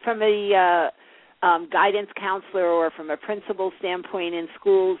a guidance counselor or from a principal standpoint in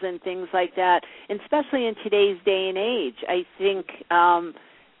schools and things like that, and especially in today's day and age. I think,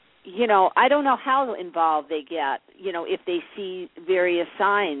 I don't know how involved they get, if they see various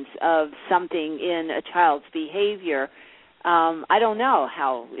signs of something in a child's behavior. I don't know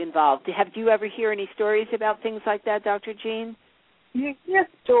how involved. Have you ever heard any stories about things like that, Dr. Jean? Yes,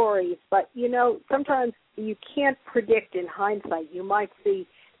 stories, but, sometimes you can't predict in hindsight. You might see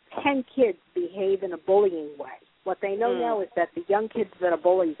 10 kids behave in a bullying way. What they know now is that the young kids that are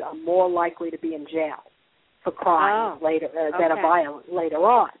bullies are more likely to be in jail for crimes that are violent later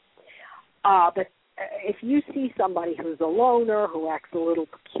on. But if you see somebody who's a loner, who acts a little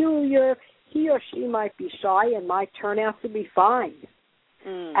peculiar, he or she might be shy and might turn out to be fine.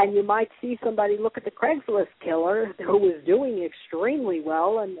 And you might see somebody look at the Craigslist killer who was doing extremely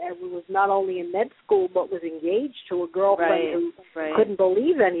well and was not only in med school but was engaged to a girlfriend who couldn't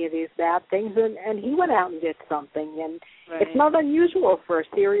believe any of these bad things, and he went out and did something. And it's not unusual for a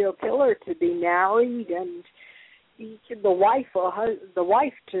serial killer to be married and the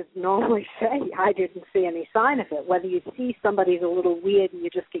wife to normally say, I didn't see any sign of it. Whether you see somebody's a little weird and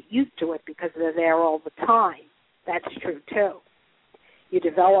you just get used to it because they're there all the time, that's true too. You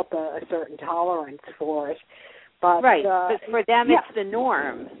develop a certain tolerance for it. But, but for them it's the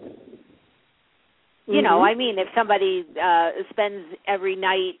norm. If somebody spends every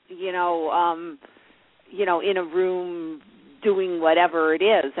night, in a room doing whatever it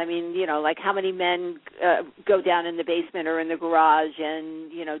is. Like how many men go down in the basement or in the garage and,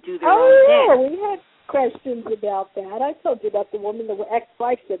 do their own thing? Oh, yeah, we had questions about that. I told you about the woman, the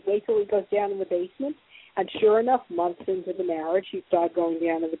ex-wife said, wait till he goes down in the basement. And sure enough, months into the marriage, he started going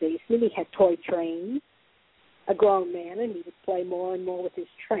down to the basement. He had toy trains, a grown man, and he would play more and more with his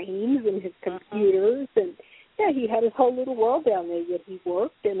trains and his computers. And, he had his whole little world down there, yet he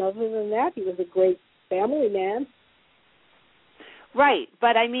worked. And other than that, he was a great family man. Right.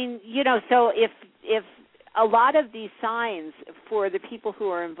 But, so if a lot of these signs for the people who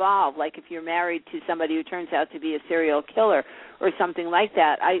are involved, like if you're married to somebody who turns out to be a serial killer or something like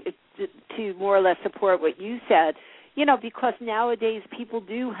that, to more or less support what you said, because nowadays people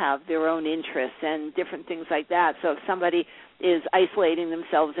do have their own interests and different things like that. So if somebody is isolating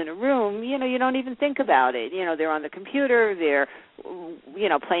themselves in a room, you don't even think about it. They're on the computer, they're,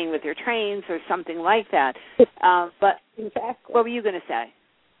 playing with their trains or something like that. But exactly. What were you going to say?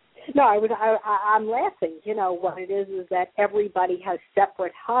 No, I'm laughing. What it is that everybody has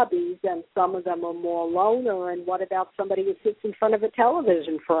separate hobbies, and some of them are more loner. And what about somebody who sits in front of a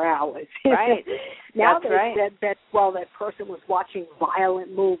television for hours? Right. Now they said that, that person was watching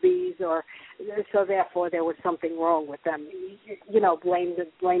violent movies, or so therefore there was something wrong with them. Blame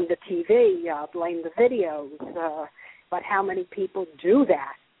the TV, blame the videos. But how many people do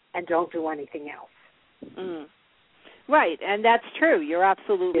that and don't do anything else? Right, and that's true. You're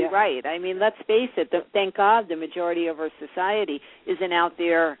absolutely right. Let's face it, thank God the majority of our society isn't out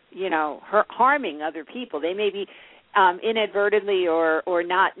there, harming other people. They may be inadvertently or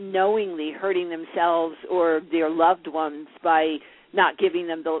not knowingly hurting themselves or their loved ones by not giving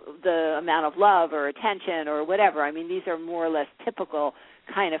them the amount of love or attention or whatever. These are more or less typical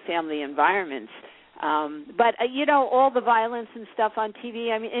kind of family environments. But all the violence and stuff on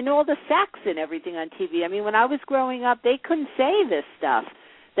TV, and all the sex and everything on TV. When I was growing up, they couldn't say this stuff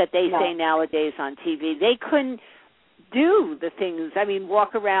that they say nowadays on TV. They couldn't do the things,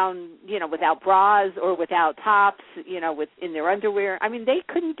 walk around, without bras or without tops, in their underwear. They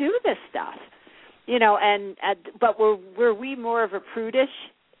couldn't do this stuff, but were we more of a prudish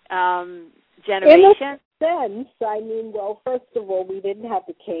generation? Sense, first of all, we didn't have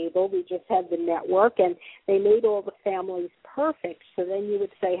the cable, we just had the network, and they made all the families perfect. So then you would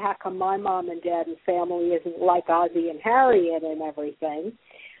say, how come my mom and dad and family isn't like Ozzie and Harriet and everything?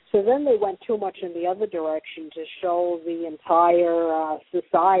 So then they went too much in the other direction to show the entire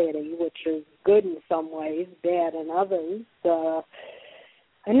society, which is good in some ways, bad in others.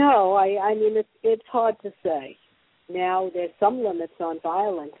 I know, it's hard to say. Now there's some limits on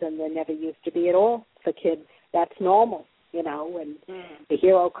violence, and there never used to be at all. For kids, that's normal, and the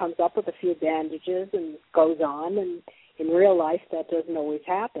hero comes up with a few bandages and goes on, and in real life that doesn't always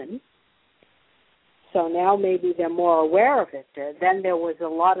happen. So now maybe they're more aware of it. Then there was a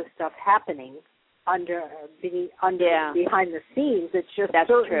lot of stuff happening behind the scenes. It's just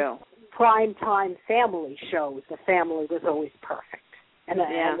certain prime time family shows. The family was always perfect. And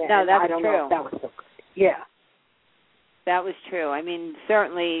I don't know if that was so good. Yeah. That was true.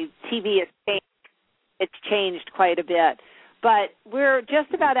 Certainly TV has changed. It's changed quite a bit. But we're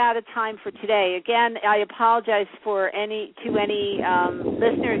just about out of time for today. Again, I apologize to any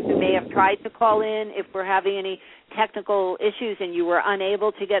listeners who may have tried to call in. If we're having any technical issues and you were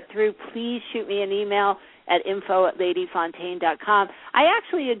unable to get through, please shoot me an email at info@ladyfontaine.com. I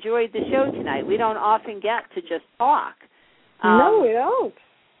actually enjoyed the show tonight. We don't often get to just talk. No, we don't.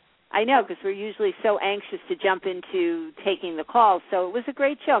 I know, because we're usually so anxious to jump into taking the calls. So it was a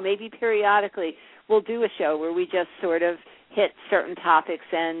great show. Maybe periodically we'll do a show where we just sort of hit certain topics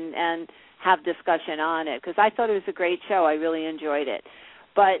and have discussion on it, because I thought it was a great show. I really enjoyed it.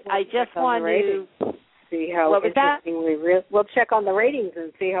 But I just want to see how interesting we'll check on the ratings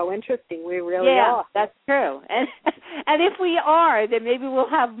and see how interesting we really are. Yeah, that's true. And if we are, then maybe we'll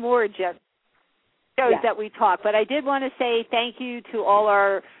have more just shows that we talk. But I did want to say thank you to all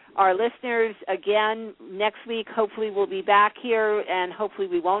our listeners. Again, next week, hopefully we'll be back here, and hopefully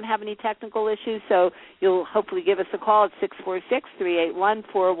we won't have any technical issues, so you'll hopefully give us a call at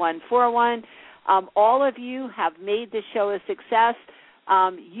 646-381-4141. All of you have made this show a success.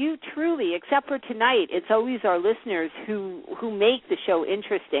 You truly, except for tonight, it's always our listeners who make the show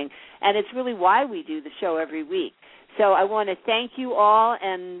interesting, and it's really why we do the show every week. So I want to thank you all,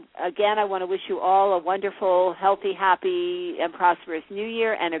 and again, I want to wish you all a wonderful, healthy, happy, and prosperous New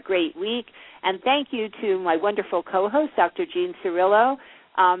Year and a great week. And thank you to my wonderful co-host, Dr. Jean Cirillo.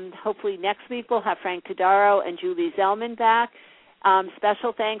 Hopefully next week we'll have Frank Tadaro and Julie Zellman back.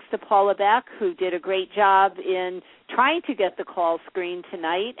 Special thanks to Paula Beck, who did a great job in trying to get the call screened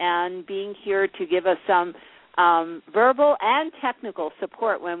tonight and being here to give us some verbal and technical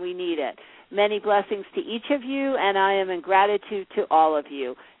support when we need it. Many blessings to each of you, and I am in gratitude to all of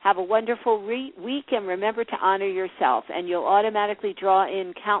you. Have a wonderful week, and remember to honor yourself, and you'll automatically draw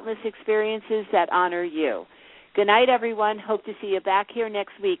in countless experiences that honor you. Good night, everyone. Hope to see you back here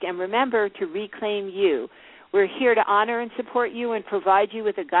next week, and remember to reclaim you. We're here to honor and support you and provide you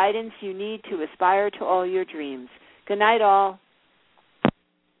with the guidance you need to aspire to all your dreams. Good night, all.